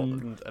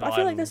Scotland and Ireland. I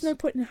feel like there's no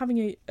point in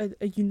having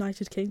a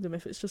United Kingdom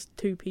if it's just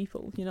two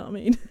people. You know what I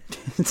mean?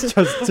 It's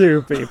just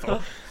two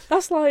people.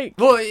 That's like...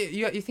 Well,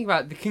 you think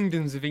about the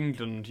kingdoms of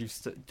England. You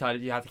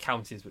have the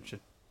counties, which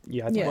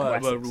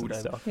were ruled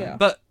out. Yeah.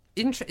 But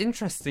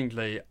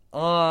interestingly,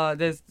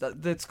 there's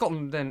the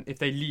Scotland. Then, if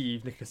they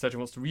leave, Nicola Sturgeon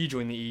wants to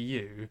rejoin the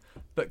EU,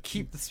 but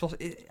keep the spot.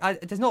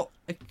 There's not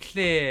a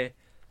clear.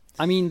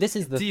 I mean, this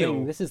is the deal.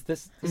 thing. This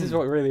is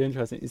what really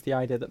interesting is the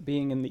idea that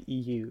being in the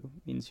EU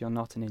means you're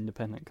not an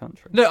independent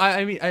country. No,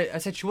 I mean, I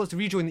said she wants to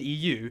rejoin the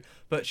EU,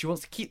 but she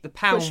wants to keep the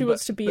pound. But she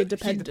wants to be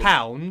independent. Keep the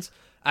pound,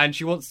 and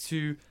she wants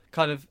to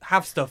kind of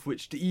have stuff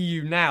which the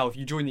EU now, if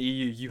you join the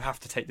EU, you have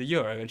to take the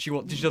euro, and she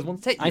doesn't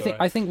want to take the euro.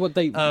 I think what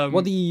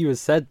the EU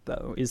has said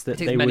though is that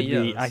they would be.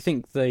 Years. I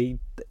think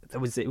it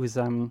was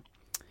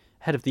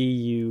head of the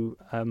EU,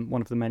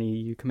 one of the many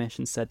EU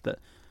commissions said that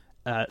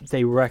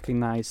they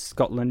recognise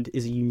Scotland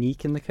is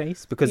unique in the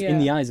case because in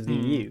the eyes of the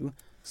EU,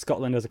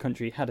 Scotland as a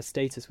country had a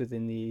status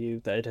within the EU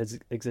that it has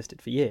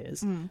existed for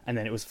years, and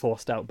then it was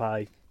forced out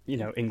by,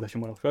 English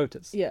and Welsh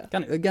voters. Yeah.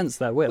 Kind of against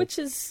their will. Which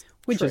is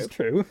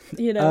true.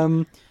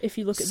 If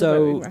you look at the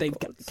So voting they've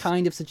records.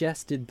 kind of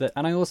suggested that,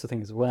 and I also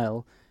think as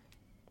well,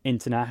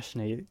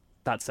 internationally,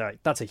 that's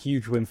a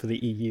huge win for the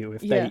EU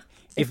if Yeah.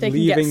 if they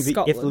can get leaving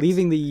Scotland.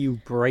 leaving the EU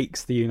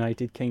breaks the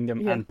United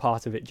Kingdom Yeah. and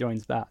part of it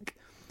joins back.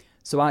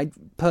 So I'd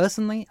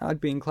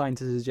be inclined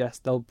to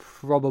suggest there'll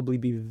probably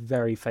be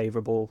very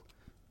favourable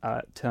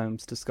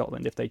terms to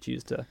Scotland if they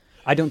choose to.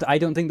 I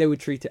don't think they would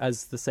treat it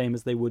as the same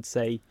as they would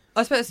say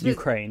I suppose it's a bit-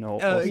 Ukraine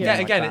or something again,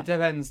 like it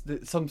that.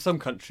 depends. Some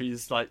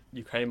countries like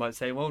Ukraine might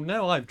say, "Well,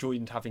 no, I've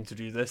joined having to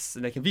do this,"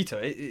 and they can veto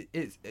it.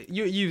 It's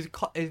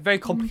very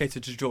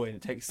complicated to join.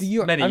 It takes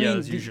many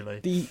years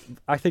usually.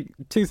 I think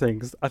two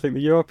things. I think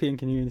the European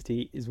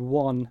community is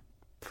one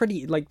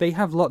pretty they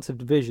have lots of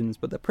divisions,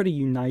 but they're pretty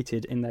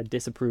united in their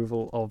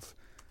disapproval of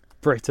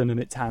Britain and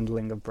its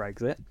handling of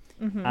Brexit.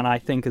 Mm-hmm. And I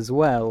think as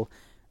well,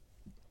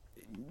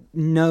 I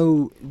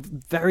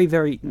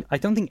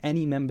don't think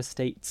any member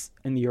states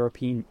in the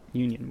European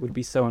Union would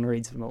be so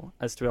unreasonable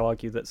as to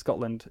argue that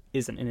Scotland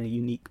isn't in a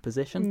unique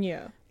position,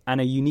 Yeah.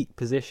 and a unique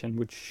position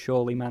would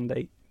surely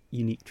mandate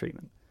unique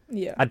treatment.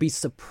 Yeah. I'd be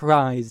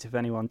surprised if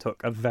anyone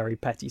took a very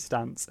petty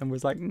stance and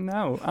was like,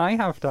 "No, I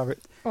have to have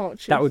it." Oh,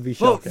 gee. That would be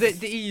Well, shocking.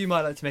 the EU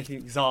might like to make an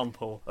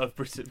example of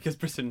Britain because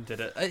Britain did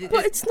it.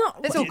 But it's not.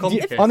 It's all if-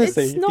 complicated.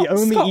 Honestly, it's not the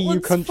only EU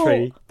Scotland's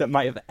country fault. that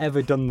might have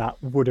ever done that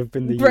would have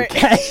been the Brit-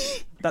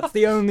 UK. That's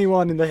the only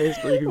one in the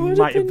history It who would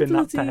might have been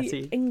that bloody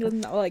petty.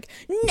 England that were like,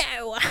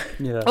 no.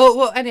 Yeah. Oh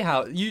well.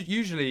 Anyhow,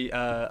 usually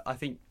I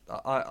think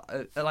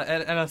like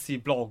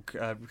NLC blog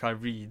kind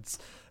of reads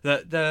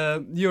that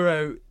the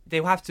euro they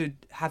will have to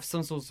have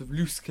some sort of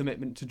loose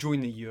commitment to join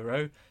the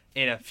euro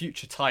in a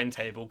future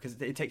timetable because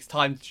it takes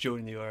time to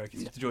join the euro because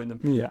you have to join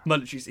them Yeah.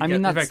 monetaries. I mean,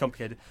 It's very that's-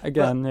 complicated.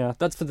 Again, yeah,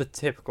 that's for the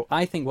typical.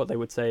 I think what they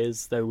would say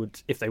is they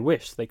would, if they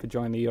wish, they could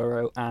join the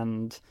euro,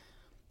 and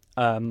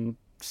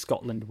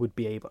Scotland would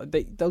be able.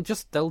 They'll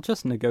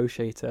just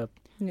negotiate a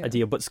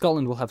deal, but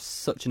Scotland will have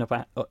such an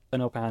upper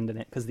hand in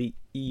it because the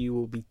EU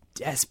will be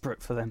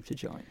desperate for them to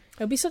join.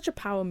 It'll be such a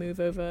power move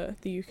over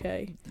the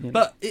UK. you know?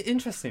 But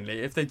interestingly,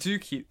 if they do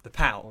keep the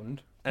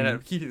pound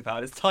and keep the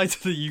pound, it's tied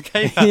to the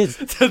UK. It is.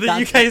 So the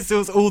That's- UK still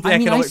has all the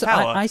economic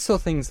power. I saw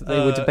things that they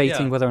were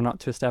debating yeah. whether or not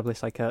to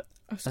establish like a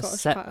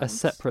Scottish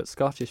separate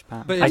Scottish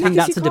pound. But I it- think Because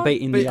that's a you can't-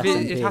 debate in the But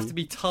SNP. it has to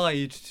be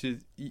tied to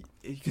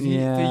because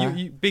Yeah.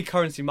 big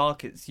currency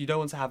markets. You don't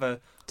want to have a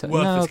No,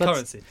 worthless that's-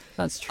 currency.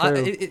 That's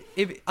true.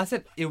 I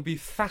said it would be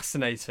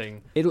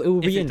fascinating it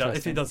will be if it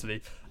interesting. does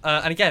leave.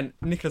 And again,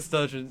 Nicola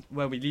Sturgeon,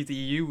 when we leave the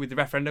EU with the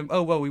referendum,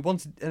 we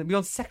wanted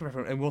a second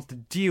referendum and we wanted a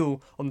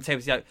deal on the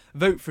table. So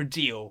vote for a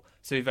deal.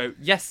 So we vote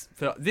yes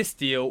for this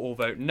deal, or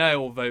vote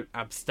no, or vote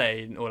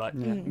abstain, or like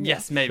Yeah.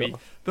 yes maybe. Sure.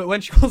 But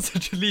when she wants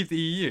to leave the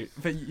EU,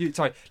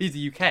 leave the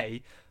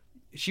UK,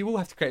 she will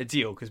have to create a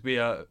deal because we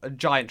are a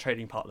giant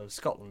trading partner of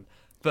Scotland.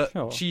 But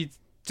Sure. she's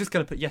just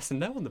going to put yes and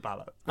no on the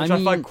ballot, I which I,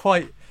 mean, find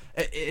quite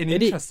an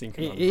interesting.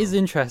 It is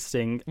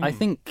interesting. I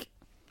think,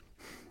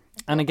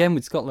 and again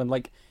with Scotland,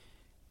 like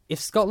if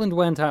Scotland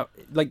went out,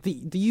 like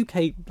the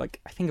UK, like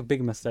I think a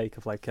big mistake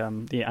of like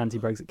the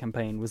anti-Brexit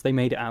campaign was they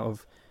made it out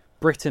of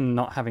Britain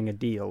not having a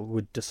deal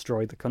would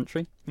destroy the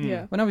country.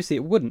 Yeah. When obviously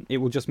it wouldn't. It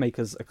will just make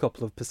us a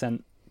couple of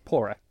 %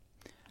 poorer.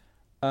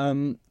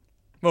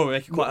 Well, we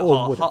make it quite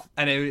Or hard,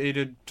 and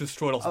it'd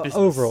destroy lots of business.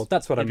 Overall,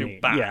 that's what I It'd be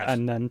mean. bad. Yeah,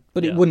 and then,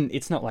 but Yeah. it wouldn't.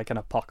 It's not like an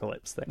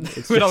apocalypse thing.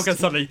 It's We're not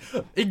just- going to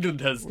suddenly.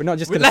 England has. We're not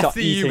just we gonna left start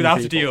the EU eating without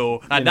a people,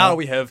 deal, and you now know?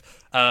 we have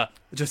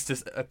just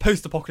this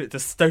post-apocalyptic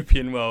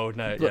dystopian world.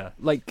 No, But, yeah.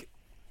 like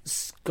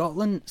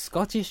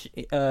Scottish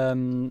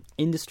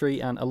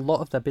industry and a lot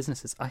of their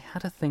businesses. I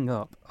had a thing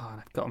up. Oh, and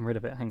I've gotten rid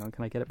of it. Hang on,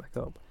 can I get it back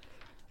up?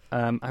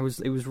 It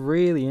was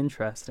really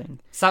interesting.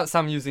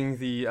 Sam using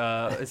the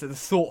is it the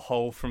thought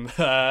hole from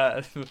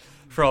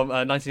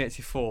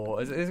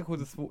 1984? Is it called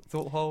the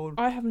thought hole?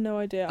 I have no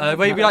idea.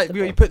 Where you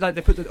put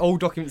they put the old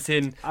documents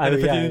in and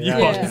they put in the new yeah.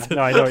 ones.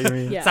 No, I know what you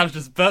mean. Yeah. Sam's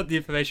just burnt the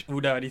information. Oh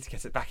no, I need to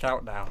get it back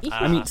out now.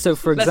 I mean, so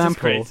for let's just example,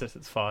 create it,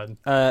 it's fine.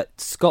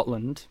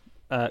 Scotland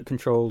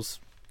controls,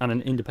 and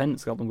an independent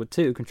Scotland would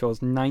too, controls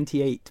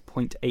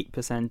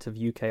 98.8% of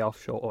UK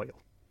offshore oil.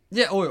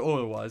 Yeah,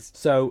 oil wise.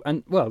 So,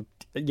 and well,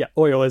 yeah,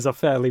 oil is a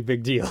fairly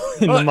big deal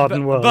in the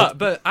modern world.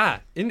 But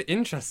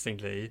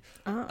interestingly,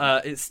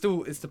 it's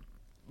the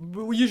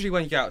usually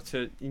when you go out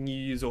to and you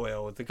use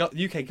oil, the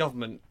UK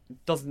government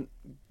doesn't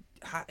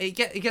it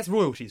gets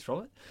royalties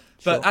from it.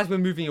 But Sure. as we're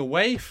moving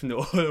away from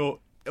the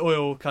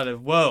oil kind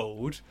of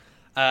world,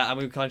 and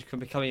we're kind of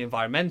becoming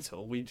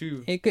environmental, we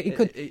do. It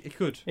could. It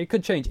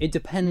could change. It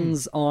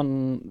depends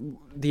on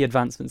the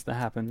advancements that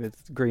happen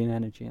with green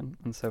energy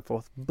and so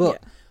forth.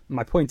 But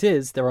my point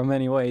is, there are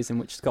many ways in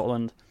which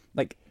Scotland,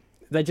 like,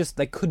 there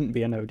couldn't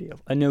be a no deal.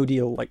 A no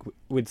deal, like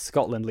with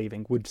Scotland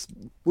leaving, would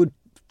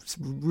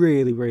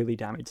really, really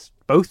damage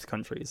both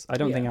countries. I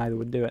don't think either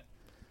would do it.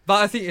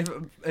 But I think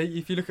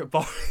if you look at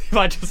Boris, you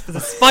might just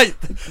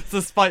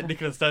despite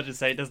Nicola Sturgeon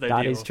saying there's no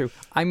That deal. is true.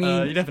 I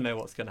mean, you never know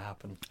what's going to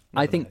happen.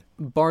 I think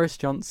Boris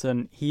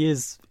Johnson,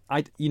 he's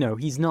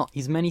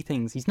many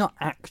things. He's not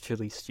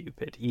actually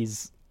stupid.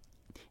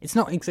 It's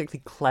not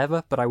exactly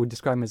clever, but I would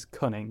describe him as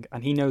cunning.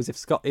 And he knows if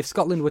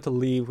Scotland were to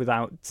leave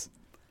without...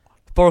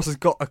 Boris has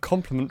got a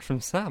compliment from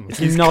Sam.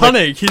 He's not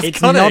cunning. It's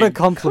cunning. not a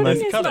compliment.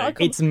 Cunning is not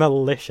a It's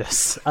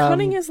malicious.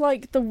 Cunning is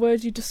like the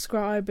word you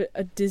describe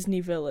a Disney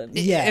villain.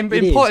 Yeah, in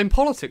it is.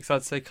 politics,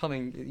 I'd say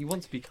cunning. You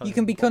want to be cunning. You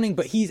can be cunning,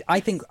 but I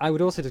think I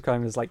would also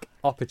describe him as like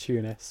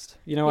opportunist.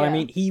 You know what I Yeah.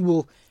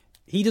 mean?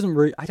 He doesn't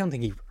really. I don't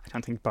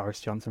think Boris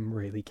Johnson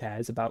really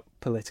cares about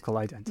political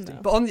identity.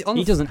 No. But on He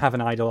the doesn't have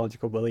an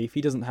ideological belief.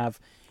 He doesn't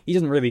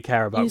really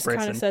care He about just kind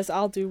Britain. of says,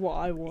 "I'll do what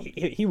I want."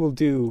 He will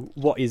do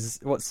what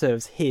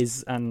serves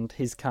his and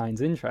his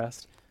kind's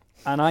interest,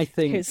 and I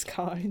think His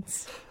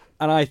kinds.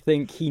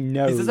 he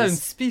knows. He's his own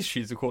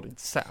species, according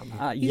to Sam.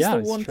 He's yeah, the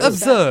it's one true. percent.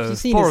 Observe, Have you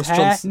seen Boris his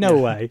hair? Johnson. No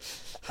Yeah. way.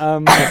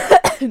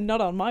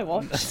 Not on my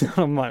watch.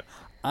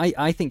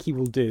 I think he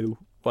will do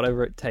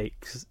whatever it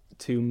takes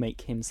to make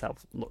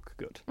himself look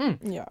good.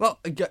 Yeah. Well,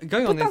 going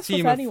But on the that's theme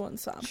with of anyone,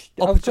 Sam.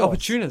 Of course.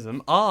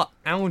 opportunism, are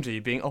Audi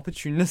being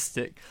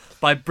opportunistic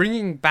by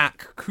bringing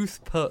back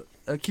Cuthbert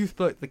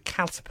the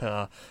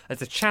Caterpillar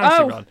as a charity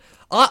Oh. run?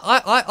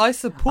 I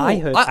support. I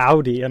heard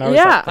Audi and I was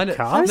Yeah. like, I a know.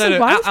 car? I was No, like,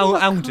 why does he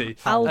look Audi,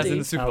 Aldi? as in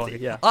the supermarket.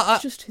 Aldi, yeah.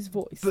 It's just his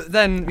voice. But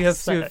then we have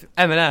Said with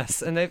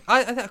M&S, and I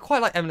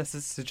quite like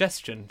M&S's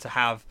suggestion to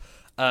have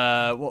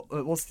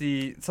what's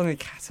the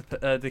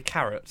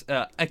carrot?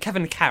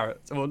 Kevin the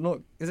Carrot. Well, not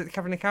is it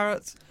Kevin the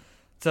Carrot?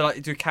 To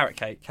like do a carrot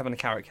cake, Kevin a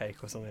carrot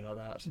cake or something like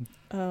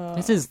that.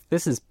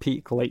 This is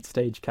peak late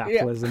stage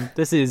capitalism.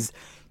 This is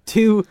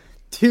two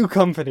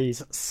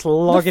companies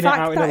slogging it fact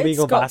out in that a it's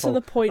legal got to battle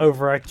the point-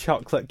 over a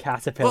chocolate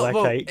caterpillar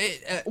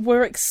cake.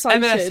 We're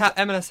excited.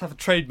 M&S have a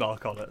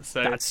trademark on it,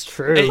 so That's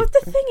true. But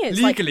the thing is,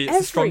 legally like,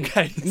 it's a strong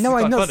case. No,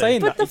 I'm Quite not funny.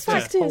 saying But that. the It's just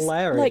fact is,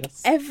 hilarious. like,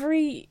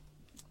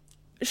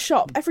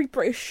 every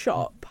British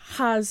shop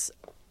has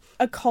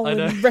a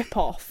Colin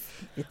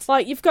rip-off.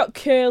 Like, you've got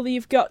Curly,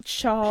 you've got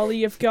Charlie,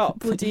 you've got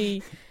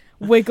bloody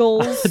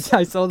Wiggles.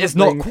 I saw this It's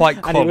not thing, quite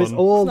and it was common.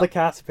 all the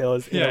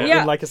caterpillars Yeah.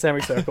 Yeah. in like a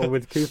semicircle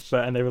with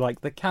Cuthbert, and they were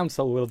like, the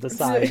council will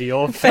decide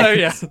your Oh fate.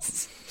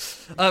 yes.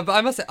 But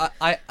I must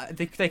say,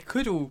 they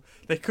could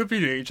be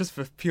doing it just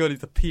for purely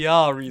the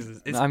PR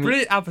reasons. It's I mean,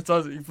 brilliant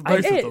advertising for both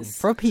of them. is.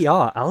 For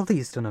PR,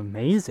 Aldi's done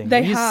amazing. They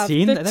have you have.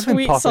 seen The that? They've been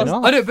tweets popping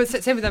on- off. I know, but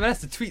same with M&S.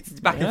 The tweets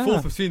back and Yeah.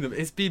 forth between them.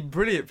 It's been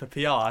brilliant for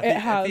PR.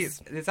 I think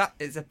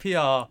it's a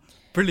PR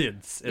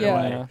brilliance in a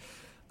way.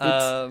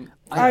 Yeah.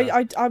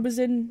 I was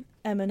in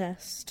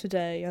M&S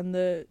today, and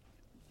there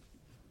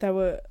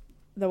were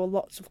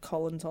lots of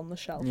Collins on the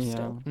shelf Yeah.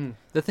 still.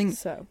 The thing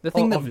So that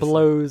Obviously.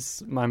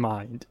 blows my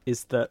mind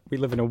is that we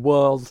live in a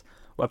world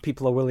where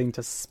people are willing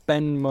to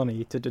spend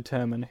money to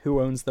determine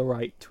who owns the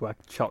right to a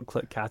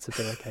chocolate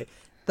caterpillar cake.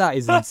 That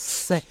is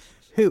insane.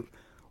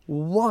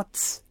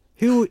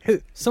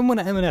 Someone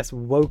at M&S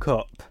woke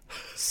up,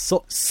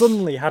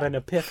 suddenly had an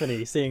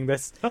epiphany seeing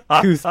this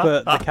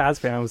Cuthbert the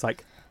caterpillar, and was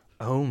like,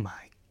 "Oh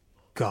my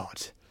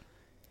god,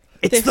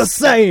 it's the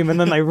same!" And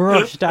then they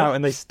rushed out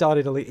and they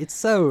started to leave. It's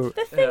the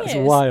thing it's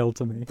is, wild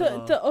to me.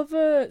 the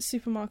other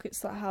supermarkets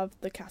that have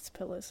the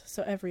caterpillars,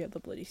 so every other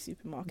bloody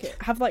supermarket,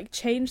 have like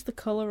changed the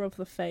colour of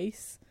the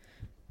face.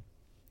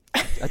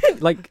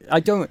 I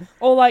don't.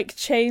 Or like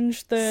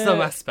change the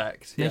Some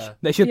aspect, yeah.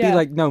 They should be Yeah.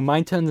 like, no,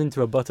 mine turns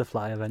into a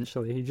butterfly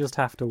eventually. You just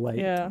have to wait.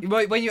 Yeah.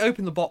 When you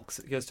open the box,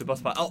 it goes to a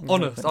butterfly. Oh,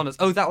 honest.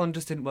 Oh, that one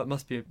just didn't work.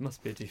 Must be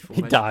a default.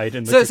 He died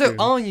in the So cocoon.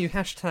 are you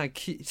hashtag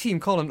Team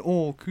Colin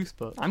or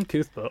Cuthbert? I'm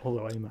Cuthbert all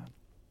the way, man.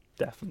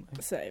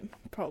 Definitely. Same.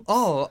 Probably.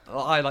 Oh,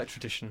 I like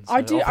traditions.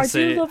 I do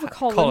love a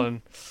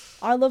Colin.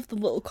 I love the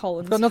little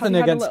Collins. I've got nothing Have you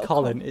had a against little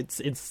Colin.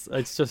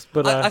 It's just,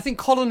 but I think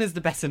Colin is the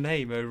better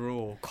name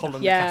overall.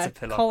 Colin Yeah, the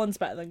Caterpillar. Colin's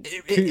better than.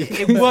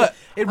 It works.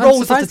 It I'm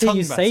rolls off surprised the that tongue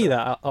you say better.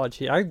 that,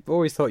 Archie. I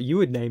always thought you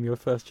would name your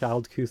first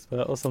child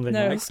Cuthbert or something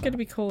No, like it's that. going to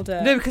be called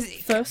No, because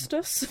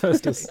Thirstus.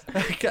 First,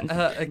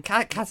 a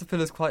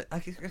caterpillar's quite.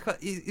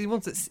 He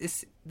wants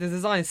it's the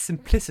design is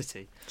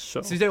simplicity,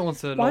 sure. so you don't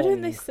want a Why long,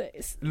 don't they say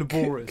it's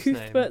laborious name.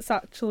 Cuthbert's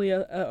actually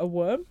a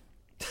worm?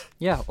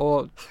 Yeah,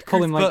 or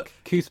call him like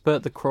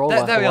Cuthbert the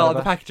Crawler. There we or are, the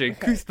whatever. packaging.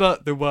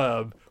 Cuthbert the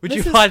worm. Would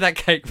This you is- buy that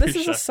cake, This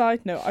is Prisha? a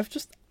side note.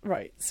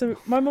 Right. So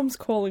my mum's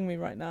calling me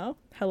right now.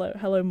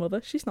 Hello,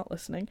 mother. She's not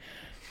listening.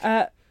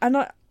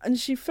 And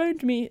she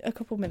phoned me a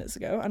couple minutes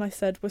ago, and I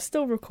said, "We're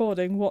still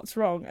recording. What's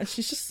wrong?" And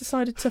she's just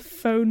decided to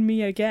phone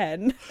me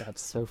again.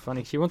 That's so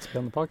funny. She wants to be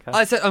on the podcast.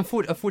 I said,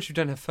 unfortunately, we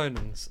don't have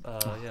phones.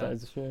 That Yeah.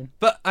 is a shame.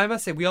 But I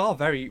must say, we are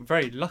very,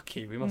 very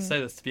lucky. We must say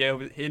this to be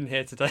able in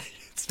here today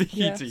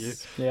speaking to you.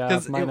 Yes. Yeah,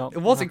 Because might not it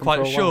wasn't happen quite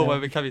for a sure while.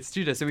 when we come into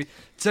studio, so we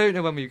don't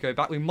know when we go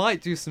back. We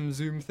might do some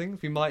Zoom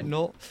things, we might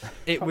not.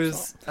 It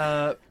Perhaps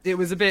was, it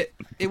was a bit.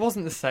 It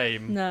wasn't the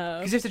same No.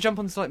 because you have to jump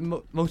onto like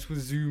multiple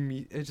Zoom.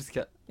 It just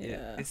get.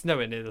 Yeah. It's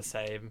nowhere near the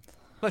same.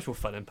 Much more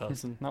fun in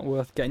person. Not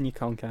worth getting your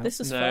conch out. This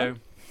is No.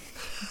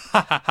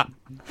 fun.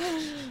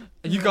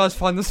 You guys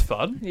find this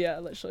fun? Yeah,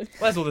 literally.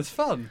 Where's all this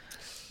fun?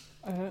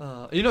 You're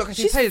not getting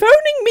She's paid.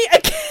 phoning me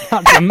again.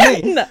 That's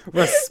me.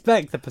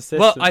 Respect the persistence.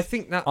 Well, I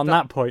think that on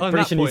that point, on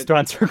Brisha that needs point- to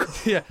answer a call.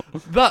 yeah,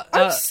 but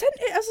I sent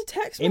it as a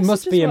text It message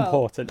must as be well.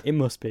 important. It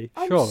must be.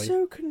 I'm Surely.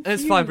 so confused.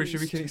 it's fine, Brisha.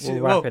 We can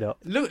We'll well, wrap it up.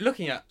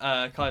 looking at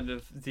kind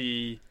of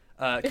the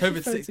If she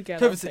COVID phones again,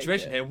 I'll COVID take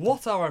situation it. here.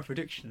 What are our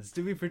predictions?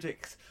 Do we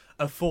predict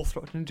a fourth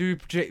lockdown? Do we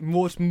predict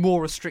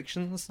more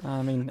restrictions?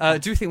 I mean,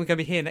 Do you think we're going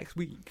to be here next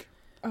week?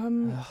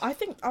 I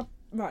think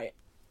right.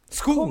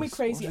 Schools. Call me What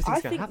crazy. do you I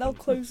think's gonna think they'll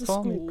happen? close the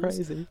call me schools,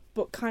 crazy.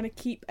 but kind of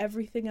keep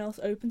everything else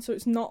open. So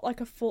it's not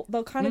like a full.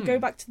 They'll kind of go Hmm.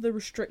 back to the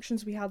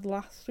restrictions we had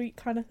last week,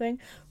 kind of thing,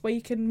 where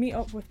you can meet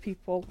up with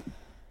people.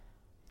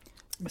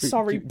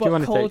 Sorry, do you but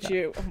wanna take called that?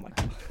 you. Oh my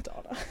god,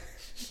 Donna.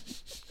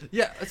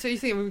 Yeah. So you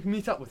think we can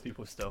meet up with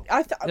people still?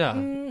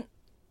 Yeah.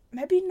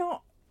 Maybe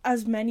not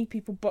as many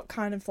people, but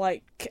kind of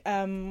like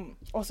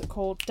what's it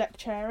called? Deck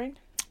chairing.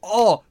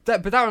 Oh,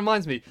 but that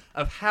reminds me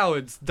of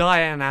Howard's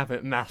Diane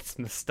Abbott maths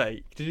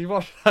mistake. Did you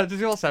watch? Did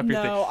you watch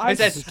everything? No, I It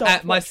said stopped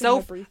watching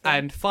myself everything.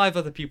 and 5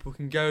 other people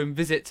can go and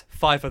visit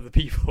 5 other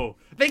people,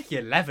 making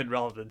 11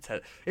 rather than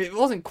 10. It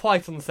wasn't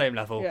quite on the same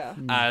level Yeah.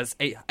 as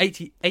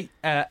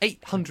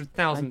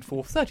 800,000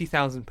 for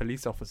 30,000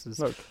 police officers.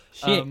 Look,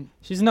 Um,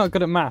 she's not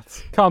good at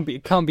maths. Can't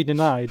be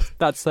denied.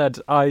 That said,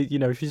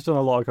 she's done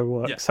a lot of good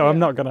work. Yeah. So I'm Yeah.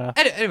 not gonna.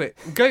 Anyway,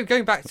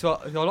 going back to our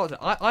lockdown,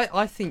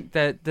 I think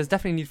that there's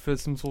definitely need for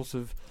some sort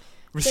of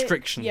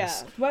restrictions. Yeah,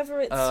 whether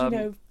it's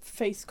Um,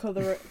 face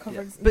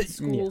coverings But- in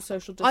school, yeah.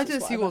 social distance. I don't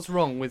see whatever. what's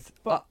wrong with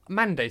But-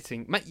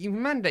 mandating. You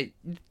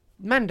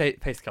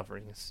mandate face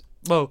coverings.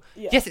 Well,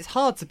 Yeah. yes, it's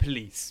hard to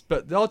police,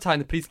 but the odd time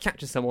the police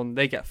capture someone,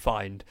 they get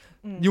fined.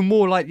 Mm. You're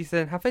more likely to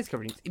then have face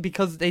coverings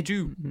because they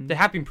do. Mhm. They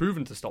have been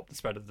proven to stop the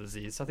spread of the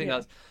disease. So I think Yeah.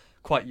 that's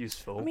quite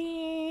useful. I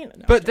mean,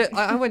 no, But I don't.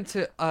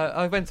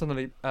 I went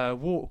on a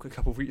walk a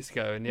couple of weeks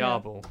ago in the Yeah.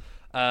 Arbor,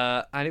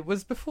 and it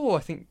was before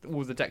I think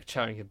all the deck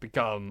chairing had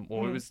begun,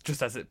 or it Mm. was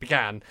just as it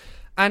began,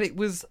 and it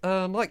was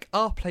like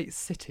Our Plate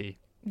City.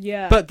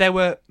 yeah, But there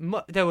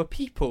were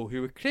people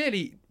who were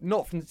clearly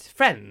not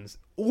friends,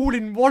 all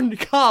in one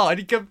car in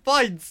a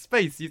confined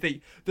space. You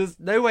think there's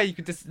no way you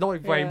could just not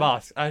even wearing Yeah.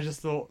 masks. I just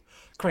thought,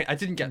 great. I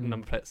didn't get the Mm.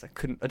 number plates.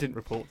 I didn't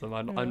report them.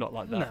 I'm Yeah. not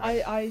like that.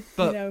 I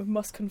But-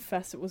 must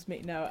confess it was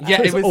me. No,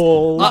 Yeah, it It's was.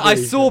 all I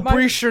Brisha. saw My-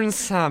 Brisha and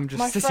Sam just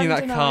my sitting in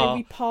friend that and car.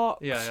 we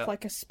parked Yeah.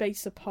 like a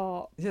space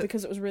apart Yeah.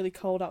 because it was really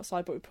cold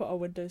outside, but we put our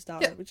windows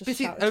down Yeah, and we just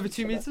between- shouted over to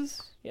 2 each other.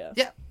 meters. Yeah.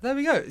 Yeah, there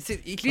we go. So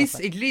at least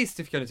Perfect. if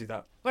you're going to do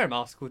that, wear a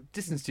mask or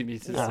distance 2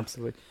 meters.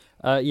 Absolutely.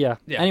 Yeah.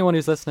 Yeah. Anyone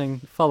who's listening,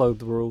 follow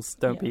the rules.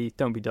 Don't Yeah. be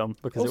dumb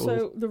because it will.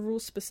 Also, the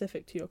rules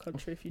specific to your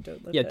country if you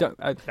don't live Yeah.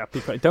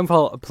 there. Don't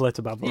follow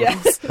Politibabble Yeah.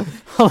 rules.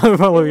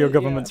 follow your Yeah.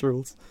 government's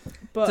rules.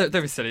 But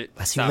Don't be silly.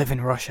 Sam. in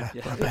Russia,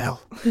 Yeah.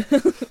 rebel.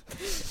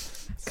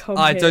 come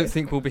I here. don't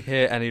think we'll be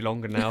here any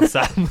longer now,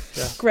 Sam.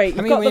 Great. I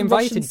you've mean, got we the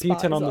invited Russian Putin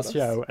spies on the us.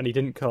 show, and he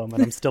didn't come,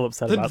 and I'm still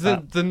upset the, about the,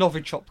 that. the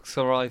Novichok's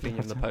arriving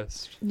in the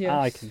post. Yes.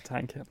 I can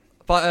tank it.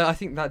 But I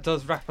think that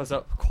does wrap us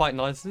up quite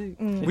nicely.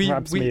 Mm. It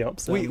wraps me up,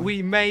 certainly.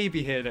 we may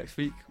be here next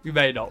week. We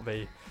may not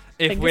be.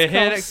 If Fingers we're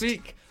here crossed. next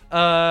week,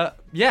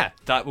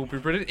 that will be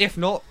brilliant. If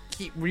not,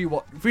 keep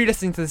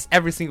re-listening to this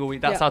every single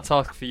week. That's Yeah. our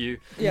task for you.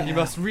 Yeah. You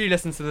must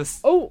re-listen to this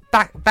Oh,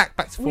 back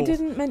to we forth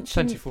didn't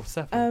mention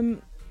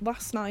 24/7.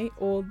 last night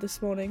or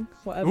this morning,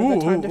 whatever Ooh,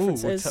 the time ooh,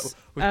 difference we'll is.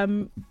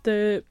 we'll-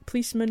 The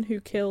policeman who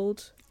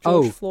killed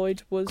George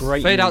Floyd was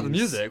great. Fade out the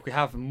news. music. We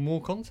have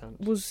more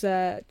content. was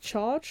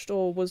charged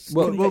or was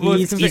Well, convicted? well,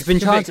 he's been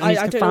charged and I he's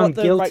don't know found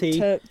what the right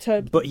guilty,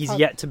 to but he's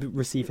yet to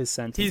receive his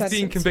sentence. He's Sentence,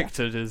 being yeah.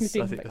 convicted. He's Is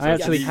being I think convicted, I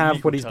that's actually the have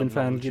legal what he's been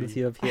found terminology.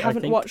 guilty of I here.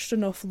 haven't think. watched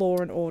enough Law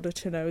and Order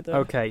to know the.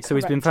 Okay, so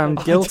he's been correct found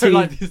term. guilty. I don't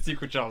like these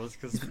secret dramas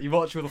because you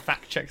watch all the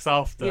fact checks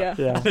after. Yeah.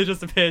 Yeah. And they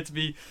just appear to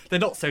be. They're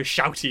not so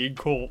shouty in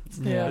court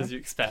Yeah. as you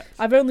expect.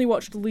 I've only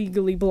watched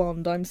Legally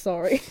Blonde. I'm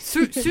sorry.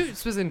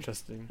 Suits was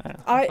interesting. Yeah.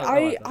 quite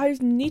like that. I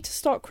need to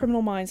start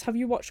Criminal Minds. Have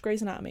you watched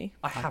Grey's Anatomy?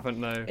 I haven't,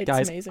 no. It's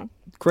Guys, amazing.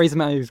 Grey's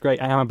Anatomy is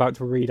great. I am about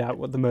to read out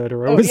what the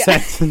murderer Oh, was yeah.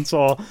 sentenced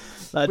for.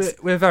 That's,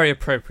 We're very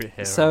appropriate here.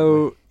 aren't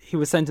so he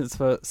was sentenced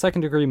for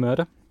second-degree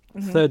murder,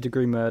 Mhm.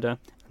 third-degree murder,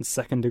 and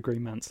second-degree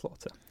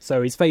manslaughter.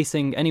 So he's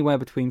facing anywhere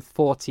between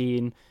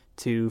 14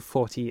 to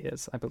 40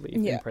 years, I believe,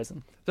 Yeah. in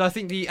prison. we? So I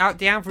think the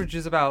average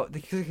is about,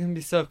 because it can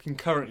be served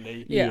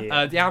concurrently,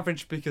 Yeah. the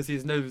average, because he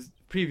has no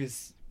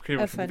previous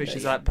criminal Offender,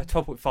 convictions, yeah. is at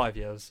 12.5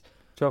 years.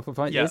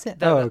 12.5, Yeah, is it?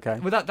 that- Oh, that- okay.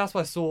 Well, that's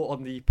what I saw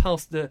on the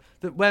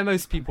where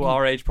most people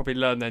our age probably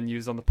learn their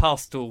news on the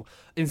Pastel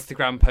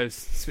Instagram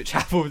posts, which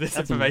have all this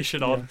That's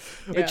information on.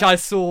 Which Yeah. I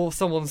saw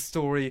someone's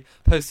story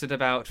posted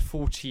about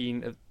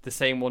 14 of the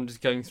same one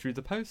just going through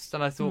the post,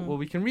 and I thought, Mm. well,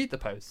 we can read the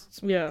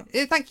posts. Yeah.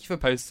 Thank you for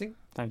posting.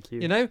 Thank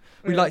you. You know,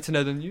 we Yeah. like to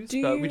know the news,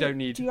 but we don't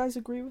need. Do you guys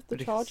agree with the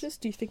ridiculous- charges?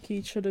 Do you think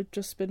he should have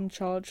just been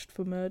charged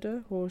for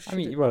murder, or should I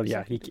mean, it well, be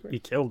yeah, second he degree?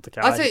 killed the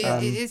guy. I'd say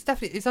it's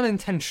definitely it's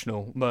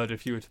unintentional murder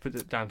if you were to put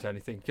it down to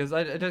anything, because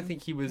I don't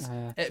think he was.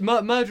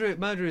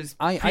 Murder is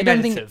I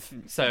don't think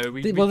premeditative, so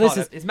we well, can't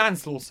this it's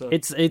manslaughter.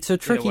 it's a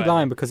tricky way.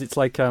 line because it's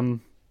like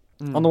on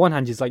the one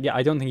hand, he's like, yeah,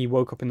 I don't think he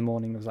woke up in the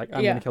morning and was like,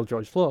 I'm Yeah. going to kill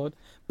George Floyd,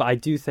 but I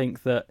do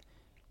think that,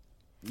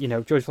 you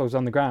know, George Floyd was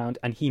on the ground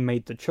and he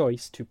made the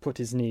choice to put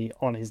his knee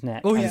on his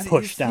neck Well, and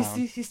push down.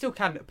 he still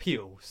can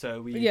appeal,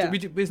 so Yeah.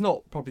 it's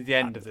not probably the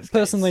end of this.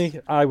 Personally,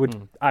 case. I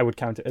would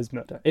count it as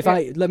murder. If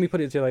Yeah. let me put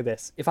it to you like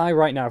this: if I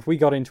right now, if we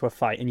got into a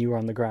fight and you were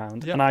on the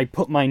ground Yeah. and I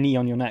put my knee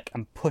on your neck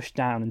and pushed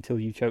down until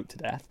you choked to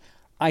death,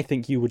 I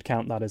think you would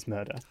count that as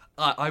murder.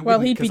 I Well,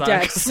 wouldn't, he'd be 'cause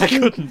dead. 'cause I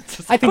couldn't.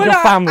 I think But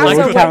your family as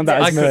a would count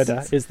that witness- as I murder.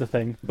 couldn't. Is the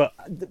thing, but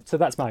so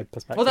that's my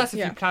perspective. Well, that's if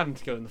Yeah. you planned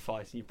to go in the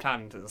fight. You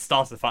planned at the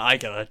start of the fight. I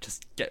gotta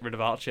just get rid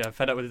of Archie. I'm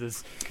fed up with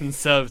his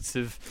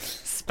conservative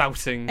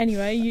spouting.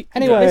 Anyway,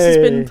 Anyway. this has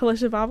been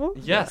Politababble.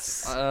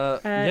 Yes.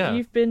 Yeah.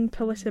 You've been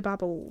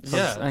Politababbled.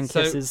 Yeah. and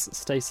so- kisses.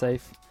 Stay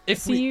safe. If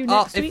See we you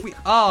are, next if week. we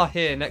are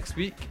here next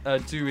week,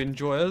 do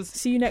enjoy us.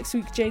 See you next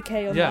week,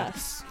 JK, on Yeah.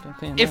 this.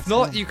 If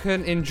not, you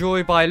can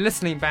enjoy by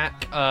listening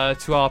back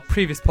to our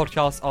previous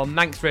podcast on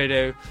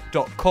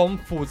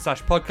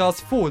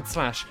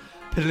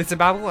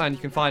manxradio.com/podcast/Politababble, and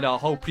you can find our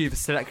whole previous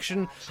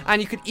selection.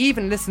 And you can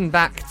even listen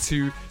back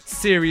to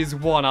Series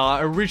 1,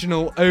 our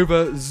original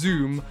over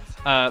Zoom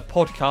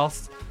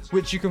podcast,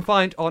 which you can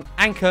find on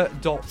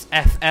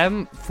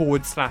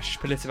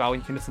anchor.fm/Politababble.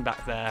 You can listen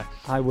back there.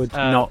 I would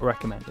not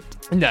recommend it.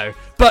 No,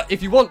 but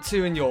if you want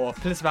to and you're a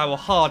Politababble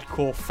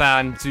hardcore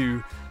fan,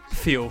 do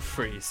feel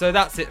free. So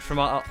that's it from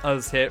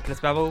us here at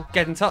Politababble.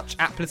 Get in touch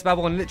at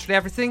Politababble on literally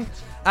everything,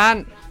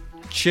 and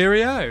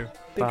cheerio.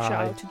 Big Bye.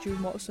 shout out to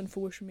June Watson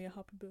for wishing me a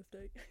happy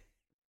birthday.